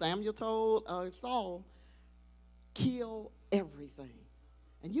told him, Samuel told Saul, kill everything.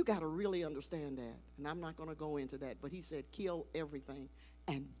 And you got to really understand that. And I'm not going to go into that. But he said, kill everything.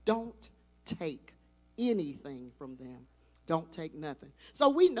 And don't take anything from them. Don't take nothing. So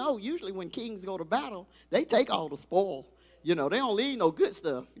we know usually when kings go to battle, they take all the spoil. You know, they don't leave no good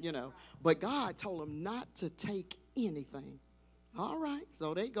stuff, you know. But God told them not to take anything. All right.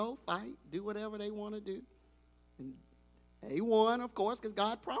 So they go fight, do whatever they want to do. And they won, of course, because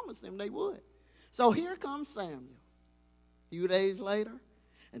God promised them they would. So here comes Samuel. A few days later.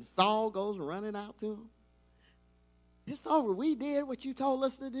 And Saul goes running out to him. It's over. We did what you told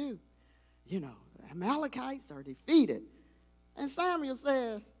us to do. You know, the Amalekites are defeated. And Samuel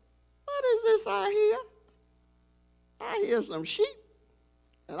says, what is this I hear? I hear some sheep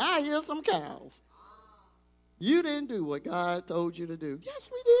and I hear some cows. You didn't do what God told you to do. Yes,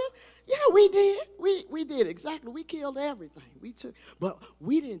 we did. Yeah, we did. We did exactly. We killed everything. But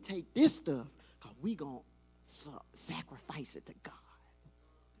we didn't take this stuff because we going to sacrifice it to God.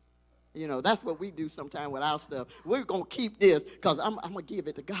 You know, that's what we do sometimes with our stuff. We're going to keep this because I'm going to give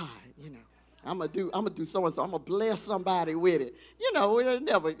it to God, you know. I'm going to do so-and-so. I'm going to bless somebody with it. You know,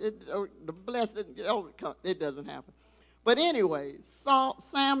 the blessing, it doesn't happen. But anyway,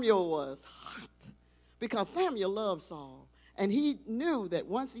 Samuel was hot because Samuel loved Saul. And he knew that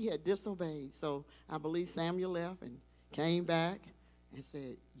once he had disobeyed, so I believe Samuel left and came back and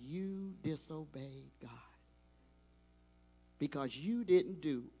said, you disobeyed God because you didn't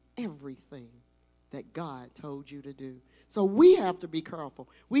do everything that God told you to do. So we have to be careful.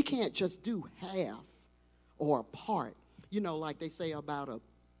 We can't just do half or a part. You know, like they say about a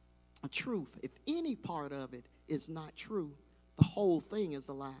truth. If any part of it is not true, the whole thing is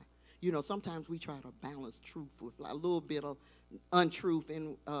a lie. You know, sometimes we try to balance truth with a little bit of untruth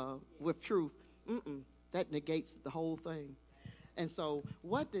with truth. That negates the whole thing. And so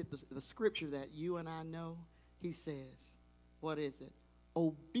what did the scripture that you and I know, he says, what is it?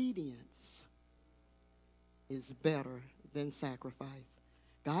 Obedience is better than sacrifice.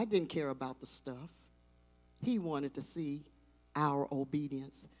 God didn't care about the stuff. He wanted to see our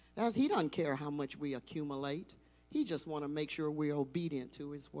obedience. He doesn't care how much we accumulate. He just wants to make sure we're obedient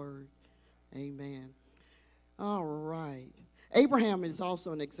to his word. Amen. All right. Abraham is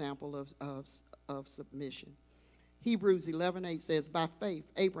also an example of submission. Hebrews 11:8 says, by faith,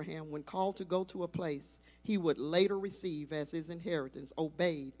 Abraham, when called to go to a place he would later receive as his inheritance,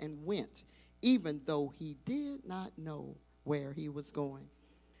 obeyed and went, even though he did not know where he was going.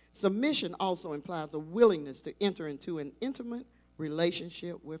 Submission also implies a willingness to enter into an intimate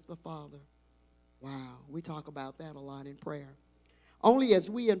relationship with the Father. Wow, we talk about that a lot in prayer. Only as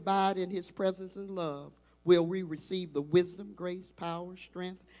we abide in his presence and love will we receive the wisdom, grace, power,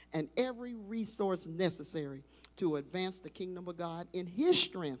 strength, and every resource necessary to advance the kingdom of God in his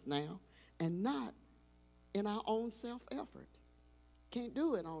strength now, and not in our own self-effort. Can't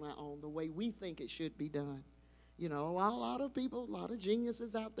do it on our own the way we think it should be done. You know, a lot of people, a lot of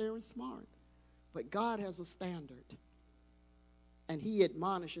geniuses out there and smart. But God has a standard. And he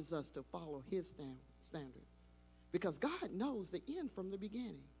admonishes us to follow his standard. Because God knows the end from the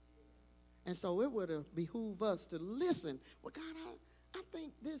beginning. And so it would behoove us to listen. Well, God, I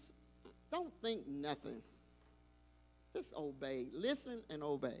think this, don't think nothing. Just obey. Listen and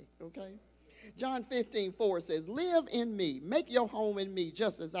obey, okay? John 15:4 says, live in me. Make your home in me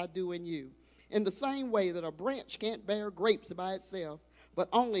just as I do in you. In the same way that a branch can't bear grapes by itself, but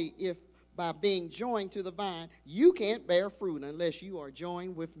only if by being joined to the vine, you can't bear fruit unless you are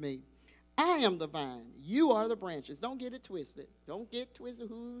joined with me. I am the vine. You are the branches. Don't get it twisted. Don't get twisted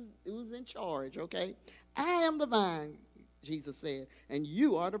who's in charge, okay? I am the vine, Jesus said, and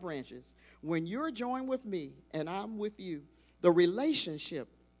you are the branches. When you're joined with me and I'm with you, the relationship,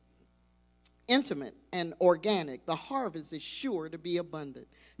 intimate and organic, the harvest is sure to be abundant.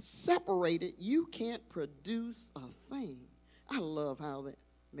 Separated, you can't produce a thing. I love how the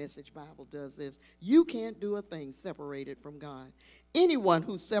Message Bible does this. You can't do a thing separated from God. Anyone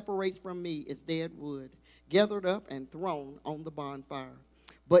who separates from me is dead wood, gathered up and thrown on the bonfire.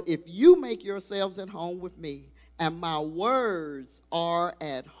 But if you make yourselves at home with me, and my words are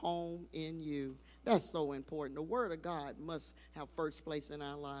at home in you. That's so important. The word of God must have first place in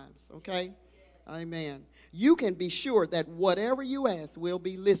our lives, okay? Amen. You can be sure that whatever you ask will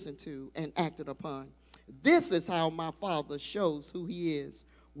be listened to and acted upon. This is how my Father shows who he is.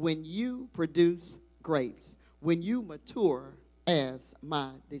 When you produce grapes, when you mature as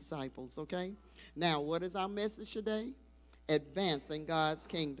my disciples, okay? Now, what is our message today? Advancing God's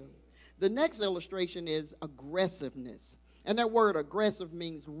kingdom. The next illustration is aggressiveness. And that word aggressive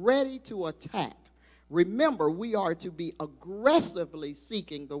means ready to attack. Remember, we are to be aggressively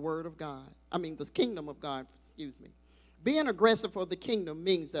seeking the word of God. The kingdom of God, excuse me. Being aggressive for the kingdom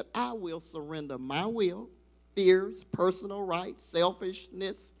means that I will surrender my will, fears, personal rights,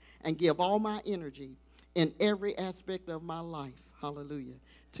 selfishness, and give all my energy in every aspect of my life, hallelujah,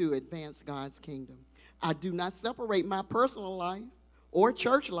 to advance God's kingdom. I do not separate my personal life or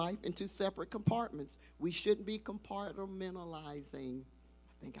church life into separate compartments. We shouldn't be compartmentalizing.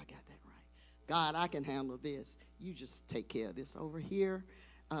 I think I got that right. God, I can handle this. You just take care of this over here.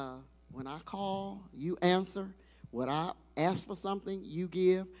 When I call, you answer. When I ask for something, you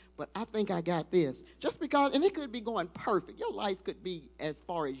give. But I think I got this. Just because, and it could be going perfect. Your life could be as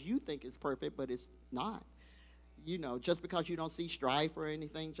far as you think is perfect, but it's not. Just because you don't see strife or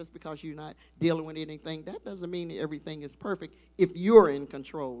anything, just because you're not dealing with anything, that doesn't mean that everything is perfect if you're in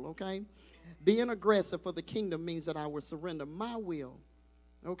control, okay? Being aggressive for the kingdom means that I will surrender my will,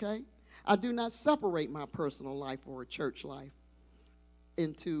 okay? I do not separate my personal life or church life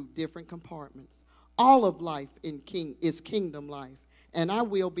into different compartments. All of life is kingdom life, and I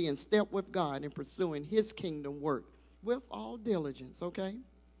will be in step with God in pursuing his kingdom work with all diligence, okay?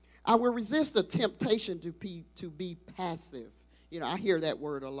 I will resist the temptation to be passive. I hear that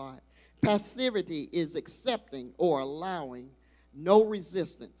word a lot. Passivity is accepting or allowing, no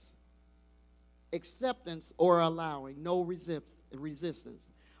resistance. Acceptance or allowing, no resistance.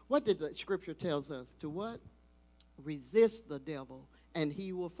 What did the scripture tells us? To what? Resist the devil, and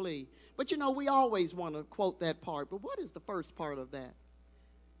he will flee. But we always want to quote that part. But what is the first part of that?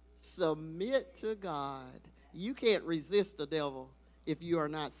 Submit to God. You can't resist the devil if you are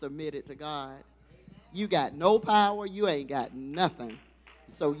not submitted to God. You got no power. You ain't got nothing.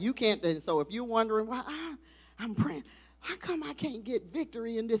 So you can't. And so if you're wondering, well, I'm praying, how come I can't get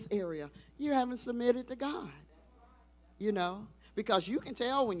victory in this area? You haven't submitted to God. Because you can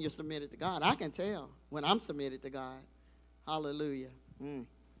tell when you're submitted to God. I can tell when I'm submitted to God. Hallelujah.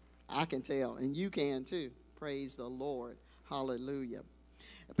 I can tell, and you can too. Praise the Lord. Hallelujah.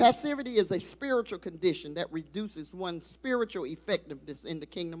 Passivity is a spiritual condition that reduces one's spiritual effectiveness in the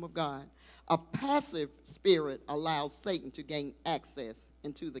kingdom of God. A passive spirit allows Satan to gain access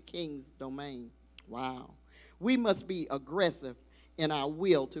into the king's domain. Wow. We must be aggressive in our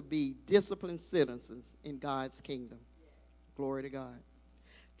will to be disciplined citizens in God's kingdom. Glory to God.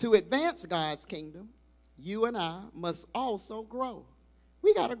 To advance God's kingdom, you and I must also grow.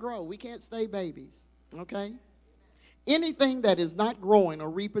 We got to grow. We can't stay babies, okay? Anything that is not growing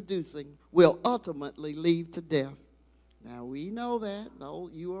or reproducing will ultimately lead to death. Now, we know that. No,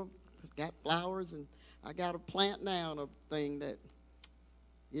 you have got flowers, and I got a plant now, a thing that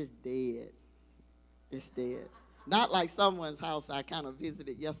is dead. It's dead. Not like someone's house I kind of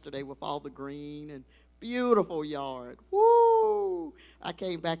visited yesterday with all the green and beautiful yard. Woo! I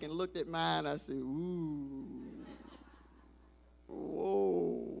came back and looked at mine. I said, ooh.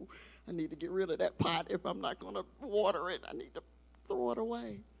 Whoa. I need to get rid of that pot. If I'm not going to water it, I need to throw it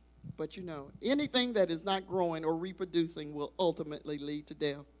away. But anything that is not growing or reproducing will ultimately lead to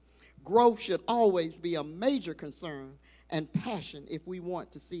death. Growth should always be a major concern and passion if we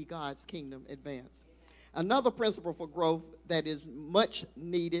want to see God's kingdom advance. Another principle for growth that is much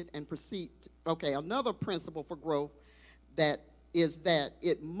needed and another principle for growth that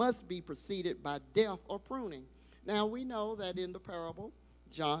it must be preceded by death or pruning. Now, we know that in the parable,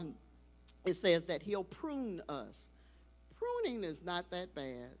 John, it says that he'll prune us. Pruning is not that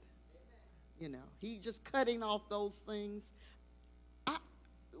bad. You know, he just cutting off those things.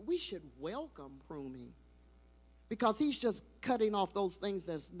 We should welcome pruning because he's just cutting off those things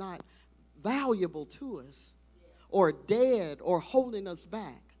that's not valuable to us or dead or holding us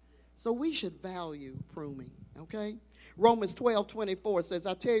back. So we should value pruning, okay? Romans 12:24 says,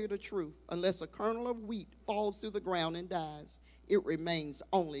 I tell you the truth, unless a kernel of wheat falls through the ground and dies, it remains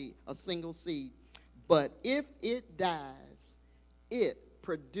only a single seed. But if it dies, it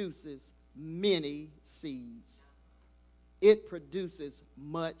produces many seeds. It produces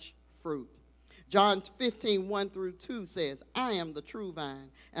much fruit. John 15:1-2 says, I am the true vine,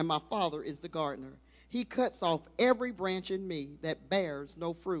 and my Father is the gardener. He cuts off every branch in me that bears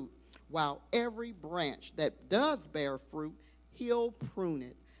no fruit, while every branch that does bear fruit, he'll prune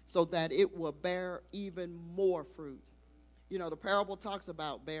it so that it will bear even more fruit. You know, the parable talks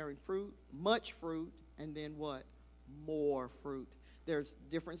about bearing fruit, much fruit, and then what? More fruit. There's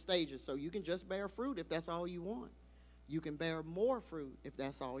different stages. So you can just bear fruit if that's all you want. You can bear more fruit if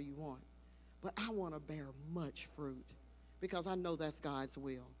that's all you want. But I want to bear much fruit because I know that's God's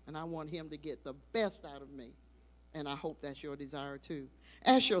will. And I want him to get the best out of me. And I hope that's your desire too.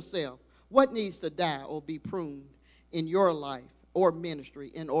 Ask yourself, what needs to die or be pruned in your life or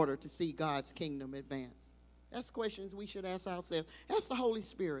ministry in order to see God's kingdom advance? That's questions we should ask ourselves. Ask the Holy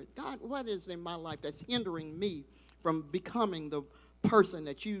Spirit, God, what is in my life that's hindering me from becoming the person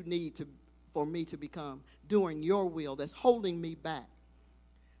that you need for me to become, doing your will, that's holding me back?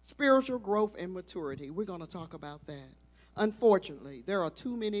 Spiritual growth and maturity, we're going to talk about that. Unfortunately, there are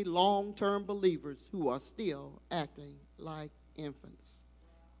too many long-term believers who are still acting like infants.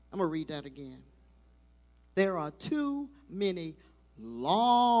 I'm going to read that again. There are too many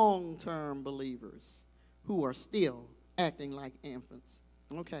long-term believers who are still acting like infants.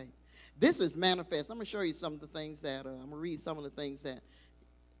 Okay. This is manifest. I'm going to show you some of the things that, I'm going to read some of the things that,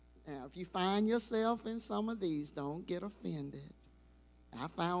 now if you find yourself in some of these, don't get offended. I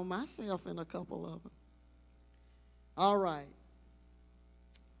found myself in a couple of them. All right.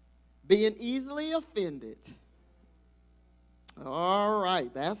 Being easily offended. All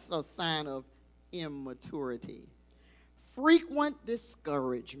right, that's a sign of immaturity. Frequent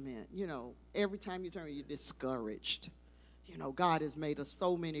discouragement. You know, every time you turn, you're discouraged. You know, God has made us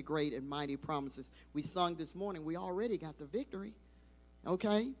so many great and mighty promises. We sung this morning, we already got the victory.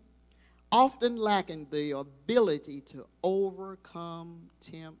 Okay? Often lacking the ability to overcome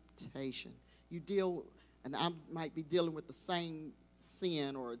temptation. You deal, and I might be dealing with the same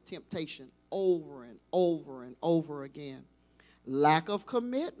sin or temptation over and over and over again. Lack of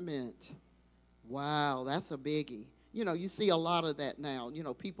commitment. Wow, that's a biggie. You know, you see a lot of that now. You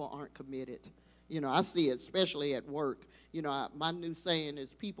know, people aren't committed. You know, I see it especially at work. You know, my new saying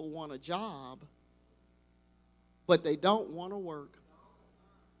is people want a job, but they don't want to work.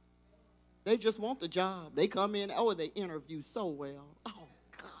 They just want the job. They come in, oh, they interview so well. Oh,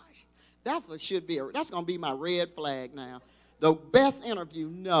 gosh. That's going to be my red flag now. The best interview,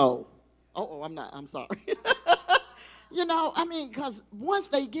 no. Oh, I'm sorry. You know, I mean, because once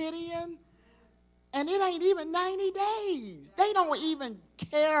they get in, and it ain't even 90 days. They don't even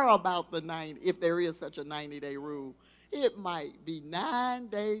care about the 90, if there is such a 90-day rule. It might be 9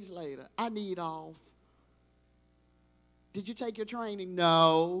 days later. I need off. Did you take your training?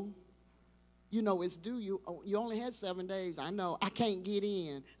 No. You know, it's due. You only had 7 days. I know. I can't get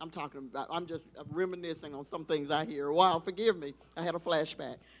in. I'm just reminiscing on some things I hear. Wow, forgive me. I had a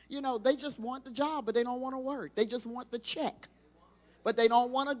flashback. You know, they just want the job, but they don't want to work. They just want the check. But they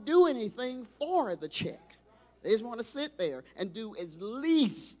don't want to do anything for the check. They just want to sit there and do as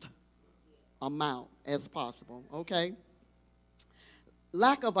least amount as possible, okay?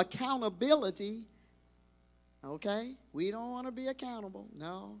 Lack of accountability, okay? We don't want to be accountable,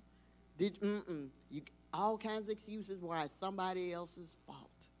 no. All kinds of excuses why it's somebody else's fault.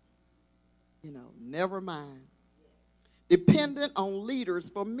 You know, never mind. Dependent on leaders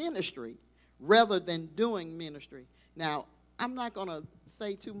for ministry rather than doing ministry. Now, I'm not going to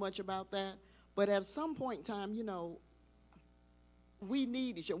say too much about that, but at some point in time, you know, we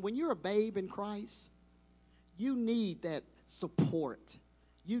need each other. When you're a babe in Christ, you need that support.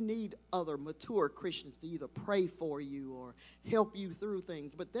 You need other mature Christians to either pray for you or help you through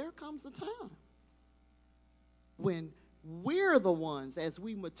things. But there comes a time when we're the ones, as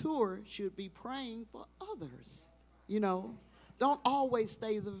we mature, should be praying for others. You know, don't always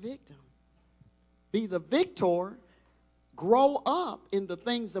stay the victim. Be the victor. Grow up in the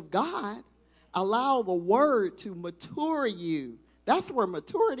things of God. Allow the word to mature you. That's where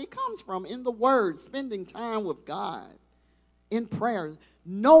maturity comes from, in the word, spending time with God. in prayer,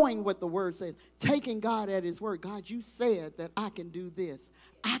 knowing what the word says, taking God at his word. God, you said that I can do this.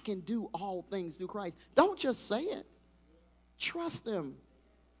 I can do all things through Christ. Don't just say it. Trust him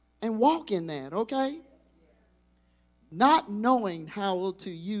and walk in that, okay? Not knowing how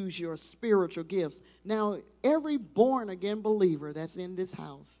to use your spiritual gifts. Now, every born-again believer that's in this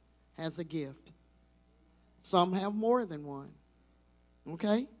house has a gift. Some have more than one,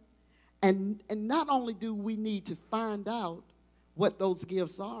 okay? And not only do we need to find out what those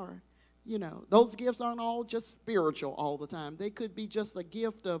gifts are, you know, those gifts aren't all just spiritual all the time. They could be just a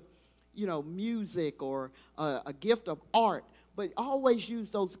gift of, you know, music or a gift of art. But always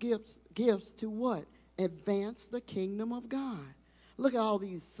use those gifts to what? Advance the kingdom of God. Look at all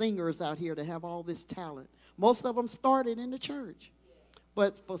these singers out here that have all this talent. Most of them started in the church.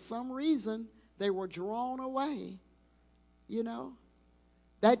 But for some reason, they were drawn away, you know.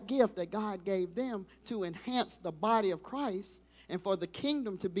 That gift that God gave them to enhance the body of Christ and for the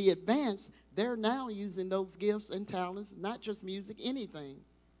kingdom to be advanced, they're now using those gifts and talents, not just music, anything,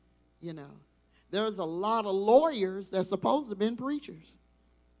 you know. There's a lot of lawyers that's supposed to have been preachers.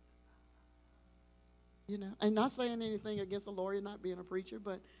 You know, and not saying anything against a lawyer not being a preacher,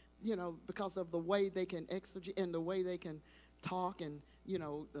 but, you know, because of the way they can exegete and the way they can talk and, you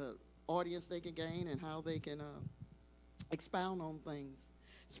know, the audience they can gain and how they can expound on things.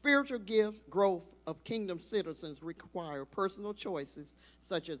 Spiritual gift growth of kingdom citizens require personal choices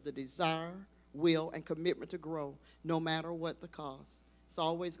such as the desire, will, and commitment to grow, no matter what the cost. It's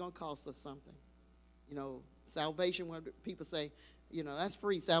always going to cost us something. You know, salvation, when people say, you know, that's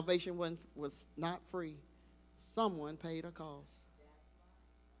free. Salvation was not free. Someone paid a cost.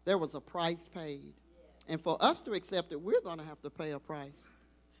 There was a price paid. And for us to accept it, we're going to have to pay a price.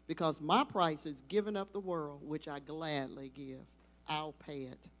 Because my price is giving up the world, which I gladly give. I'll pay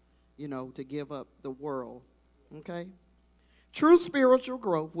it, you know, to give up the world. Okay? True spiritual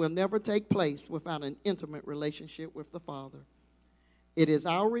growth will never take place without an intimate relationship with the Father. It is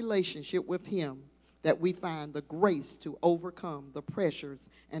our relationship with him that we find the grace to overcome the pressures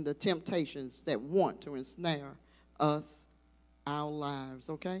and the temptations that want to ensnare us, our lives,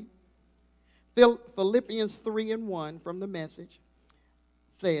 okay? Philippians 3:1 from the Message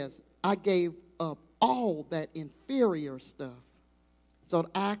says, I gave up all that inferior stuff so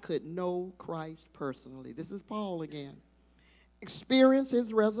that I could know Christ personally. This is Paul again. Experience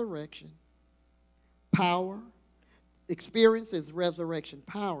his resurrection power, experience his resurrection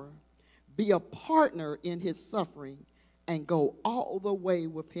power, be a partner in his suffering, and go all the way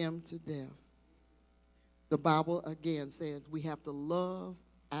with him to death. The Bible again says we have to love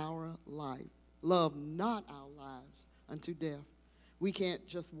our life. Love not our lives unto death. We can't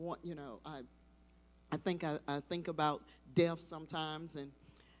just want, you know, I think about death sometimes, and,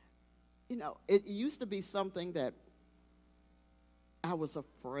 you know, it used to be something that I was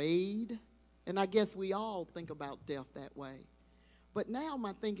afraid, and I guess we all think about death that way. But now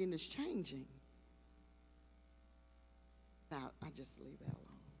my thinking is changing. Now, I just leave that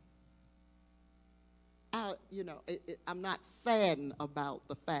alone. You know, I'm not saddened about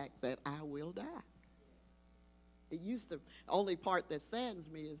the fact that I will die. It used to, the only part that saddens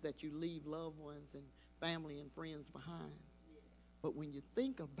me is that you leave loved ones and family and friends behind. But when you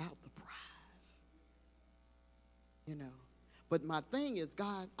think about the prize, you know. But my thing is,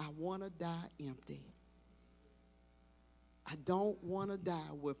 God, I want to die empty. I don't want to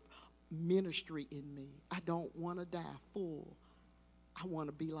die with ministry in me. I don't want to die full. I want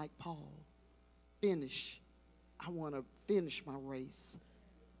to be like Paul. Finish. I want to finish my race.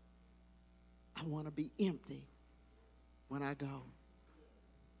 I want to be empty when I go.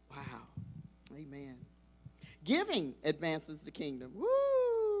 Wow. Amen. Giving advances the kingdom.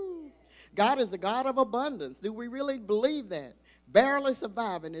 Woo! God is a God of abundance. Do we really believe that? Barely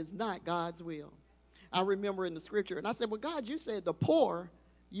surviving is not God's will. I remember in the scripture, and I said, well, God, you said the poor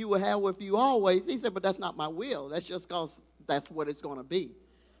you will have with you always. He said, but that's not my will. That's just because that's what it's going to be.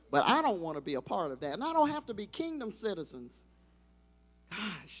 But I don't want to be a part of that. And I don't have to be kingdom citizens.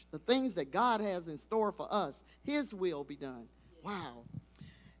 Gosh, the things that God has in store for us, his will be done. Wow.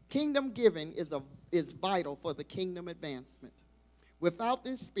 Kingdom giving is vital for the kingdom advancement. Without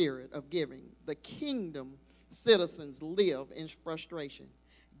this spirit of giving, the kingdom citizens live in frustration.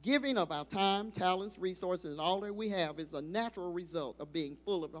 Giving of our time, talents, resources, and all that we have is a natural result of being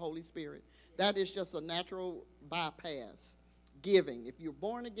full of the Holy Spirit. That is just a natural bypass. Giving. If you're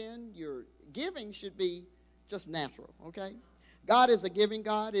born again, your giving should be just natural, okay? God is a giving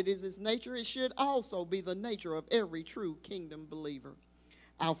God. It is his nature. It should also be the nature of every true kingdom believer.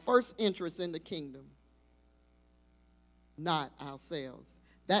 Our first interest in the kingdom, not ourselves.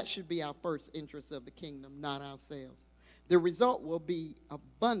 That should be our first interest of the kingdom, not ourselves. The result will be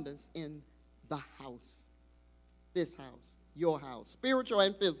abundance in the house, this house, your house, spiritual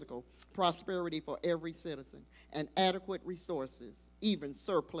and physical prosperity for every citizen, and adequate resources, even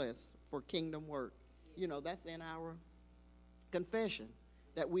surplus for kingdom work. You know, that's in our confession,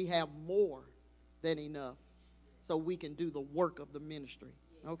 that we have more than enough so we can do the work of the ministry.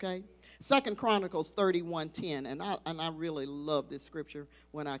 Okay? 2 Chronicles 31:10, and I really love this scripture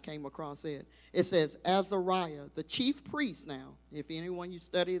when I came across it. It says, Azariah, the chief priest now, if anyone you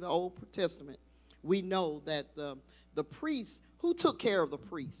study the Old Testament, we know that the priests, who took care of the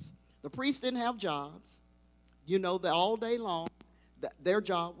priests? The priests didn't have jobs. You know, that all day long, their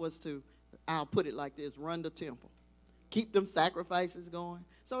job was to, I'll put it like this, run the temple, keep them sacrifices going.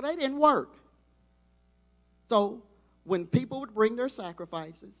 So they didn't work. So when people would bring their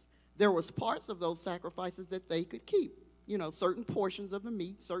sacrifices, there was parts of those sacrifices that they could keep. You know, certain portions of the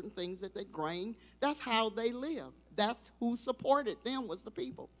meat, certain things that they grain. That's how they lived. That's who supported them, was the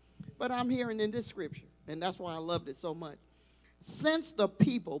people. But I'm hearing in this scripture, and that's why I loved it so much. Since the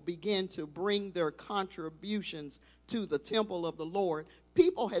people began to bring their contributions to the temple of the Lord,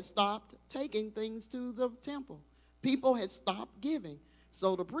 people had stopped taking things to the temple. People had stopped giving.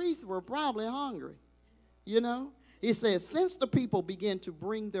 So the priests were probably hungry, you know. It says, since the people began to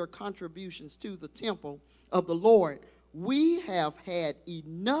bring their contributions to the temple of the Lord, we have had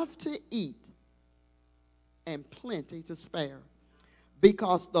enough to eat and plenty to spare.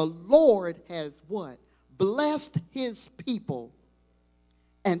 Because the Lord has what? Blessed his people.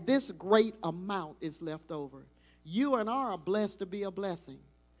 And this great amount is left over. You and I are blessed to be a blessing.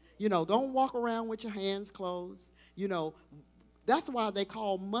 You know, don't walk around with your hands closed. You know, that's why they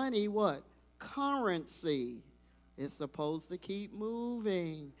call money what? Currency. It's supposed to keep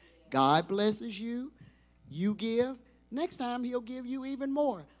moving. God blesses you. You give. Next time he'll give you even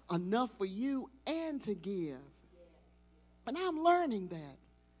more. Enough for you and to give. And I'm learning that.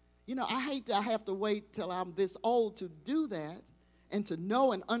 You know, I hate to have to wait till I'm this old to do that and to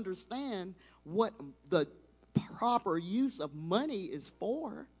know and understand what the proper use of money is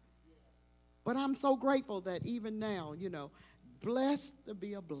for. But I'm so grateful that even now, you know, blessed to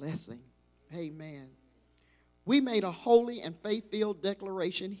be a blessing. Amen. We made a holy and faith-filled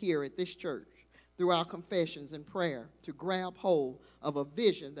declaration here at this church through our confessions and prayer to grab hold of a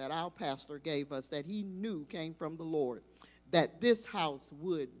vision that our pastor gave us that he knew came from the Lord, that this house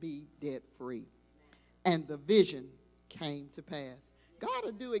would be debt-free. And the vision came to pass. God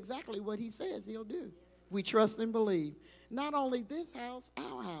will do exactly what he says he'll do. We trust and believe. Not only this house,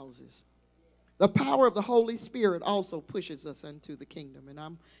 our houses. The power of the Holy Spirit also pushes us into the kingdom. And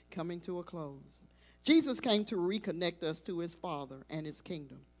I'm coming to a close. Jesus came to reconnect us to his Father and his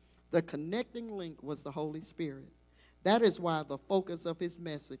kingdom. The connecting link was the Holy Spirit. That is why the focus of his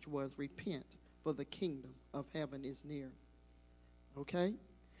message was repent, for the kingdom of heaven is near. Okay?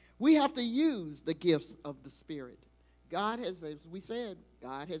 We have to use the gifts of the Spirit. God has, as we said,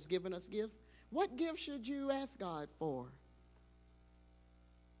 God has given us gifts. What gift should you ask God for?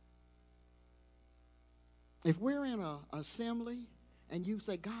 If we're in an assembly and you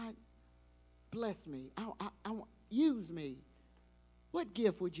say, God, bless me, use me, what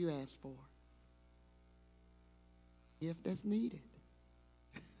gift would you ask for? Gift that's needed.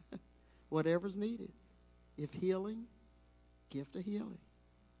 Whatever's needed. If healing, gift of healing.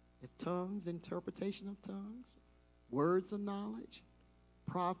 If tongues, interpretation of tongues, words of knowledge,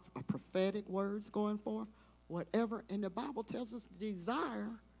 prophetic words going forth, whatever. And the Bible tells us to desire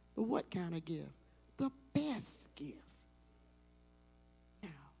the what kind of gift? The best gift. Now,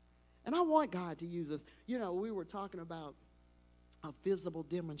 and I want God to use us. You know, we were talking about a visible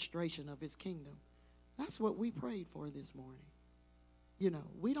demonstration of his kingdom. That's what we prayed for this morning. You know,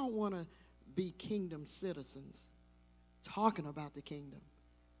 we don't want to be kingdom citizens talking about the kingdom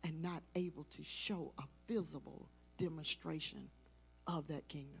and not able to show a visible demonstration of that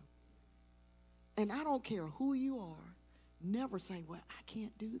kingdom. And I don't care who you are, never say, well, I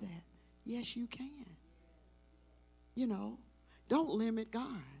can't do that. Yes, you can. You know, don't limit God.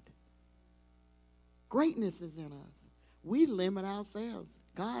 Greatness is in us. We limit ourselves.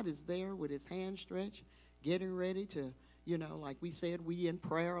 God is there with his hand stretched, getting ready to, you know, like we said, we in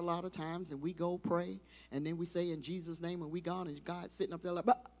prayer a lot of times, and we go pray, and then we say in Jesus' name, and we gone, and God's sitting up there like,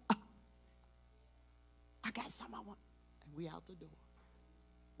 I got something I want. And we out the door.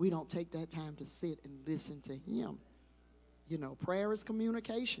 We don't take that time to sit and listen to him. You know, prayer is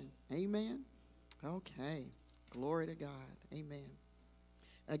communication. Amen? Okay. Glory to God. Amen.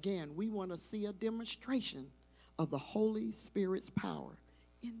 Again, we want to see a demonstration of the Holy Spirit's power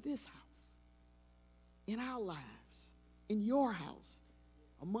in this house, in our lives, in your house,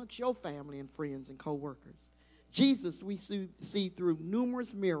 amongst your family and friends and co-workers. Jesus, we see through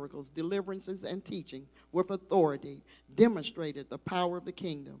numerous miracles, deliverances, and teaching with authority, demonstrated the power of the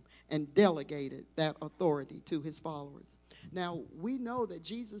kingdom and delegated that authority to his followers. Now, we know that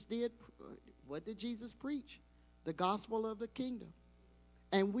Jesus did, what did Jesus preach? The gospel of the kingdom.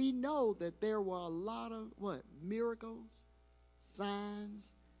 And we know that there were a lot of, miracles,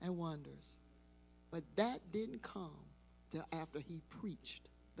 signs, and wonders. But that didn't come till after he preached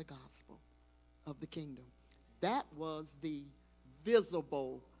the gospel of the kingdom. That was the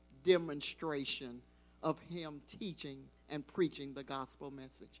visible demonstration of him teaching and preaching the gospel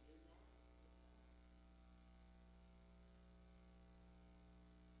message.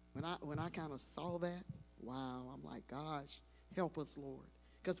 When I kind of saw that, wow, I'm like, gosh, help us, Lord.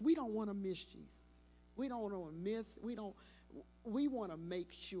 Because we don't want to miss Jesus. We want to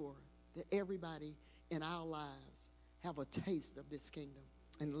make sure that everybody in our lives have a taste of this kingdom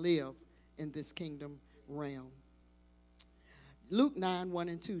and live in this kingdom realm. Luke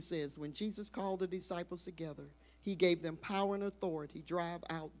 9:1-2 says, when Jesus called the disciples together, he gave them power and authority to drive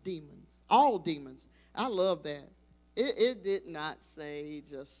out demons, all demons. I love that. It did not say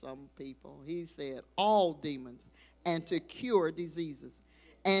just some people. He said all demons, and to cure diseases.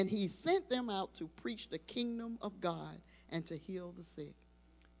 And he sent them out to preach the kingdom of God and to heal the sick.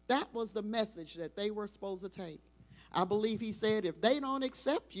 That was the message that they were supposed to take. I believe he said, if they don't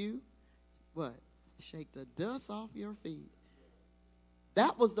accept you, what? Shake the dust off your feet.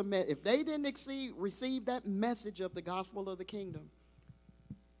 That was the message. If they didn't receive that message of the gospel of the kingdom,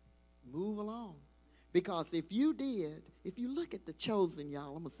 move along. Because if you did, if you look at The Chosen,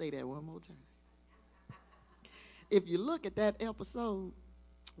 y'all, I'm going to say that one more time. If you look at that episode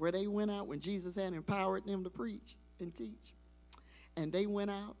where they went out when Jesus had empowered them to preach and teach, and they went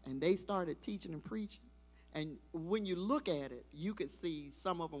out and they started teaching and preaching, and when you look at it, you could see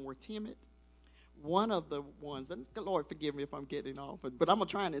some of them were timid. One of the ones, and Lord forgive me if I'm getting off, but I'm going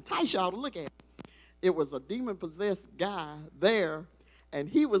to try and entice y'all to look at it. It was a demon-possessed guy there, and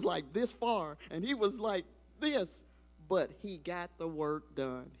he was like this far, and he was like this, but he got the work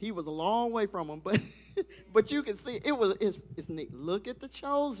done. He was a long way from him, but you can see it's neat. Look at The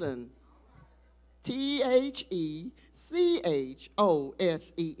Chosen. TheChosen.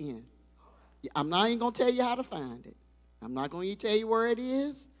 I'm not even going to tell you how to find it. I'm not going to tell you where it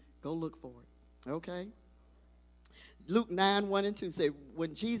is. Go look for it. Okay? Luke 9:1-2 say,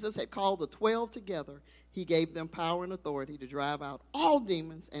 when Jesus had called the 12 together, he gave them power and authority to drive out all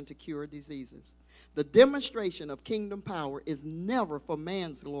demons and to cure diseases. The demonstration of kingdom power is never for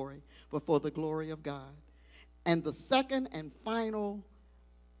man's glory, but for the glory of God. And the second and final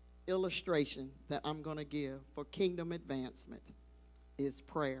illustration that I'm going to give for kingdom advancement is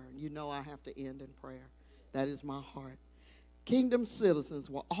prayer. You know I have to end in prayer. That is my heart. Kingdom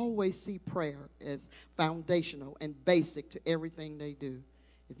citizens will always see prayer as foundational and basic to everything they do.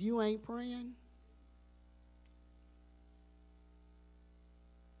 If you ain't praying,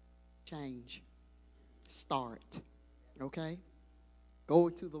 change. Start. Okay? Go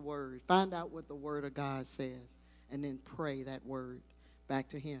to the Word. Find out what the Word of God says, and then pray that Word back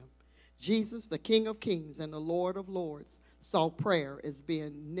to Him. Jesus, the King of Kings and the Lord of Lords, saw prayer as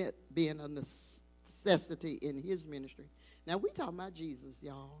being a necessity in His ministry. Now, we talking about Jesus,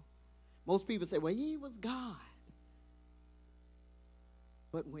 y'all. Most people say, well, He was God.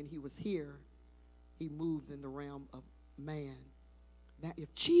 But when He was here, He moved in the realm of man. Now,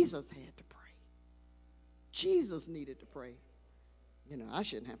 if Jesus had to pray, Jesus needed to pray, I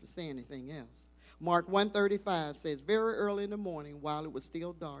shouldn't have to say anything else. Mark 1:35 says, very early in the morning, while it was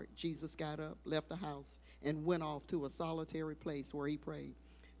still dark, Jesus got up, left the house, and went off to a solitary place where He prayed.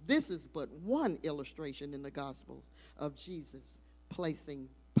 This is but one illustration in the Gospels of Jesus placing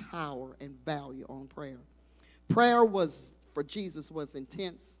power and value on prayer. Prayer for Jesus was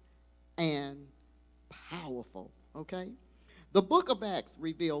intense and powerful, okay? The book of Acts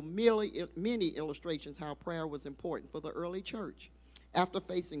revealed many illustrations how prayer was important for the early church. After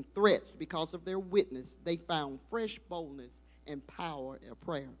facing threats because of their witness, they found fresh boldness and power in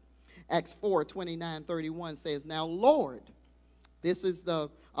prayer. Acts 4:29-31 says, now, Lord, this is the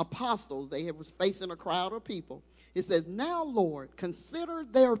apostles. They was facing a crowd of people. It says, now, Lord, consider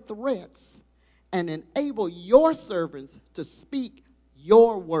their threats and enable your servants to speak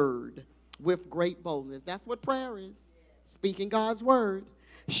your word with great boldness. That's what prayer is, speaking God's word.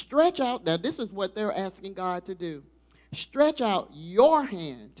 Stretch out. Now, this is what they're asking God to do. Stretch out your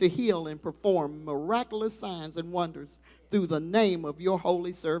hand to heal and perform miraculous signs and wonders through the name of your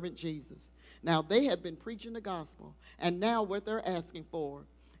holy servant Jesus. Now, they have been preaching the gospel, and now what they're asking for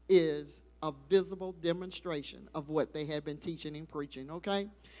is a visible demonstration of what they had been teaching and preaching, okay?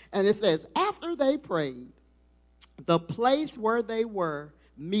 And it says, after they prayed, The place where they were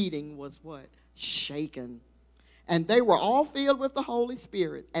meeting was what? Shaken. And they were all filled with the Holy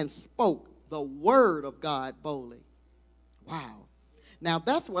Spirit and spoke the word of God boldly. Wow. Now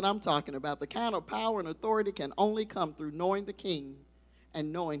that's what I'm talking about. The kind of power and authority can only come through knowing the king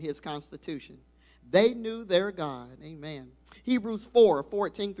and knowing his constitution. They knew their God. Amen. Hebrews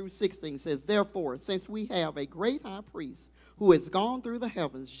 4:14 through 16 says, therefore, since we have a great high priest who has gone through the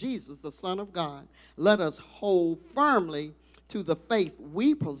heavens, Jesus, the Son of God, let us hold firmly to the faith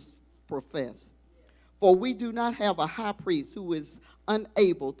we profess. For we do not have a high priest who is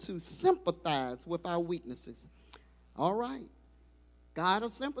unable to sympathize with our weaknesses. All right. God will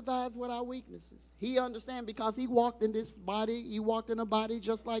sympathize with our weaknesses. He understands because he walked in this body. He walked in a body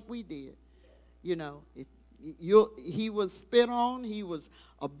just like we did. You know, he was spit on. He was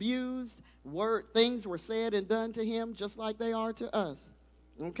abused. Things were said and done to him just like they are to us.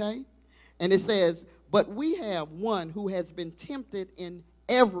 Okay? And it says, but we have one who has been tempted in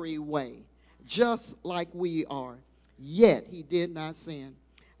every way, just like we are, yet he did not sin.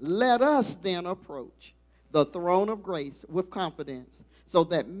 Let us then approach the throne of grace with confidence, so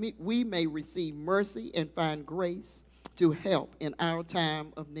that we may receive mercy and find grace to help in our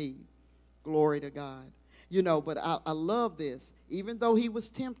time of need. Glory to God. You know, but I love this. Even though he was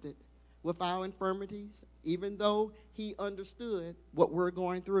tempted with our infirmities, even though he understood what we're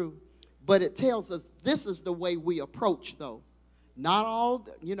going through, but it tells us this is the way we approach, though. Not all,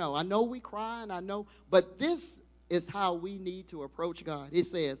 you know, I know we cry and I know, but this is how we need to approach God. It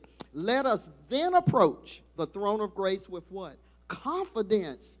says, let us then approach the throne of grace with what?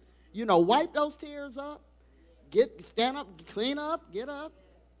 Confidence. You know, wipe those tears up, stand up, clean up, get up,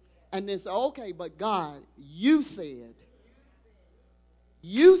 and then say, okay, but God, you said,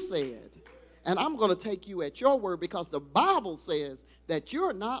 and I'm going to take you at your word because the Bible says that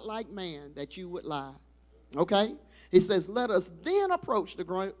you're not like man that you would lie. Okay? It says, let us then approach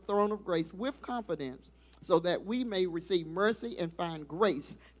the throne of grace with confidence so that we may receive mercy and find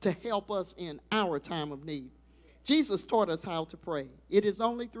grace to help us in our time of need. Jesus taught us how to pray. It is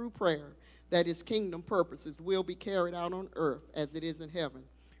only through prayer that his kingdom purposes will be carried out on earth as it is in heaven.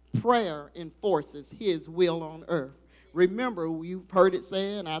 Prayer enforces his will on earth. Remember, you've heard it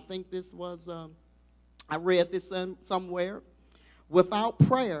said, and I think this was, I read this somewhere, without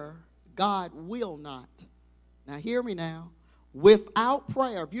prayer, God will not. Now hear me now. Without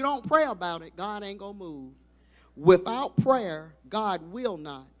prayer, if you don't pray about it, God ain't going to move. Without prayer, God will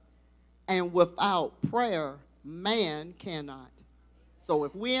not. And without prayer, man cannot. So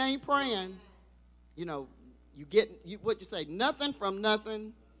if we ain't praying, you know, what you say, nothing from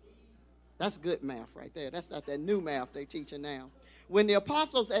nothing. That's good math right there. That's not that new math they're teaching now. When the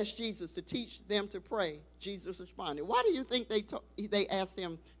apostles asked Jesus to teach them to pray, Jesus responded. Why do you think they asked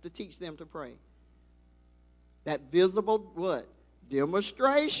him to teach them to pray? That visible what?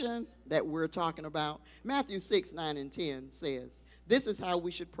 Demonstration that we're talking about. Matthew 6, 9, and 10 says, this is how we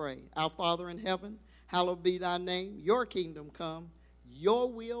should pray. Our Father in heaven, hallowed be thy name. Your kingdom come.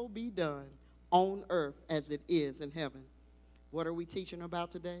 Your will be done on earth as it is in heaven. What are we teaching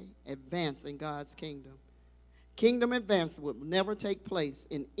about today? Advancing God's kingdom. Kingdom advancement will never take place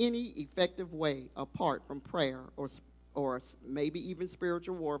in any effective way apart from prayer or maybe even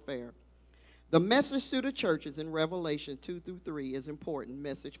spiritual warfare. The message to the churches in Revelation 2 through 3 is an important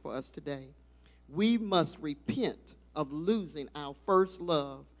message for us today. We must repent of losing our first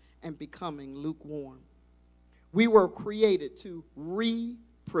love and becoming lukewarm. We were created to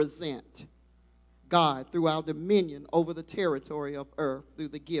represent God through our dominion over the territory of earth through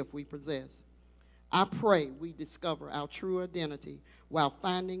the gift we possess. I pray we discover our true identity while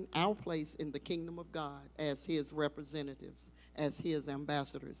finding our place in the kingdom of God as his representatives, as his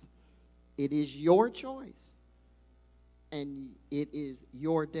ambassadors. It is your choice, and it is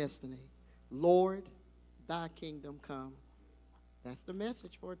your destiny. Lord, thy kingdom come. That's the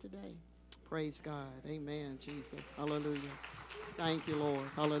message for today. Praise God. Amen, Jesus. Hallelujah. Thank you, Lord.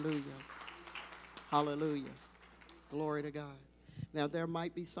 Hallelujah. Hallelujah. Glory to God. Now, there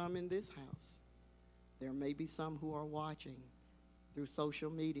might be some in this house. There may be some who are watching through social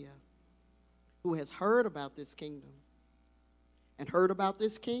media who has heard about this kingdom and heard about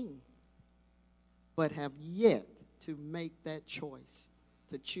this king, but have yet to make that choice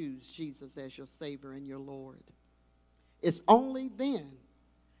to choose Jesus as your Savior and your Lord. It's only then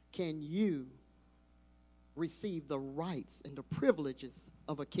can you receive the rights and the privileges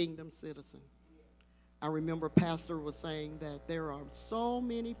of a kingdom citizen. I remember Pastor was saying that there are so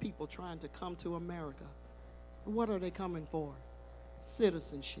many people trying to come to America. What are they coming for?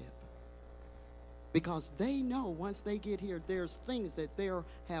 Citizenship. Because they know once they get here, there's things that they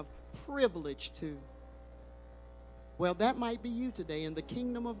have privilege to. Well, that might be you today. In the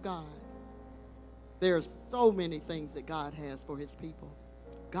kingdom of God, there's so many things that God has for his people.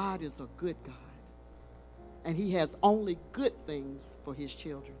 God is a good God, and he has only good things for his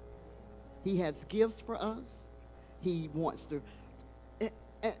children. He has gifts for us. He wants to,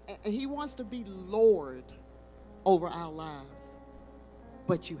 and he wants to be Lord over our lives.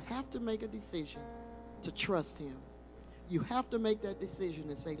 But you have to make a decision to trust him. You have to make that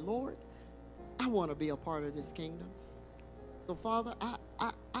decision and say, Lord, I want to be a part of this kingdom. So, Father,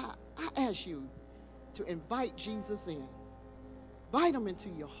 I ask you to invite Jesus in. Invite him into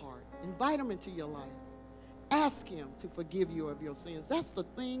your heart. Invite him into your life. Ask him to forgive you of your sins. That's the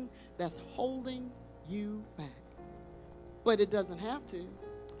thing that's holding you back. But it doesn't have to,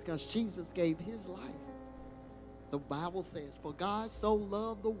 because Jesus gave his life. The Bible says, for God so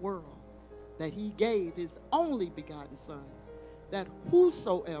loved the world that he gave his only begotten Son, that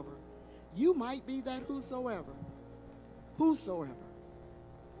whosoever, you might be that whosoever, whosoever.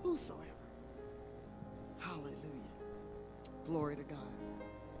 Hallelujah. Glory to God.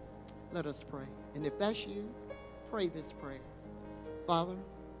 Let us pray. And if that's you, pray this prayer. Father,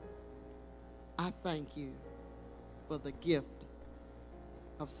 I thank you for the gift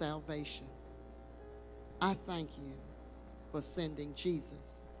of salvation. I thank you for sending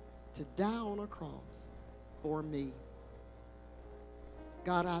Jesus to die on a cross for me.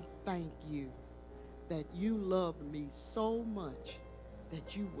 God, I thank you that you loved me so much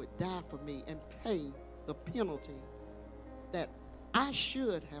that you would die for me and pay the penalty that I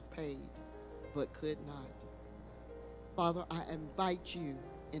should have paid but could not. Father, I invite you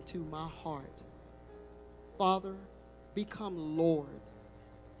into my heart. Father, become Lord.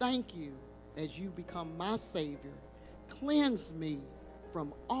 Thank you as you become my Savior. Cleanse me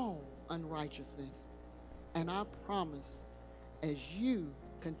from all unrighteousness. And I promise, as you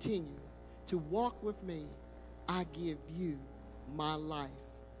continue to walk with me, I give you my life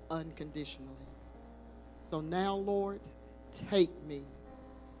unconditionally. So now, Lord, take me.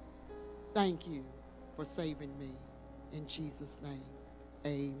 Thank you for saving me. In Jesus' name,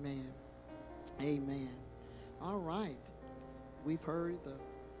 amen. Amen. All right. We've heard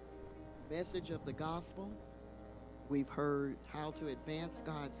the message of the gospel. We've heard how to advance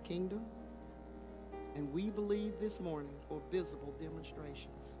God's kingdom. And we believe this morning for visible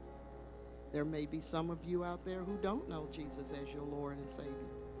demonstrations. There may be some of you out there who don't know Jesus as your Lord and Savior.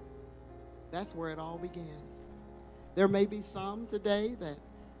 That's where it all begins. There may be some today that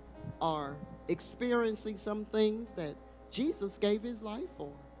are experiencing some things that Jesus gave his life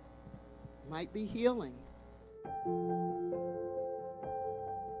for. Might be healing.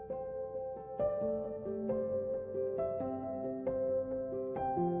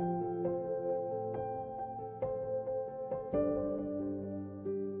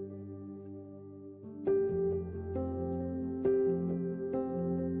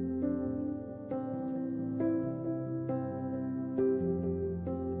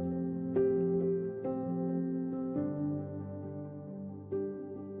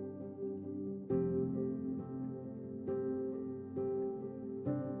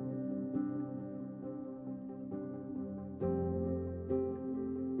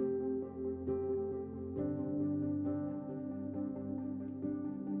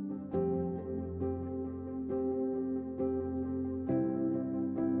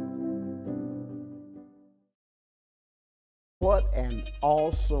 What an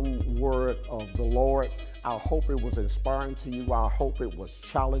awesome word of the Lord. I hope it was inspiring to you. I hope it was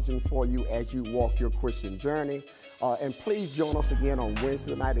challenging for you as you walk your Christian journey. And please join us again on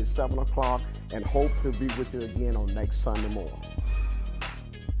Wednesday night at 7 o'clock, and hope to be with you again on next Sunday morning.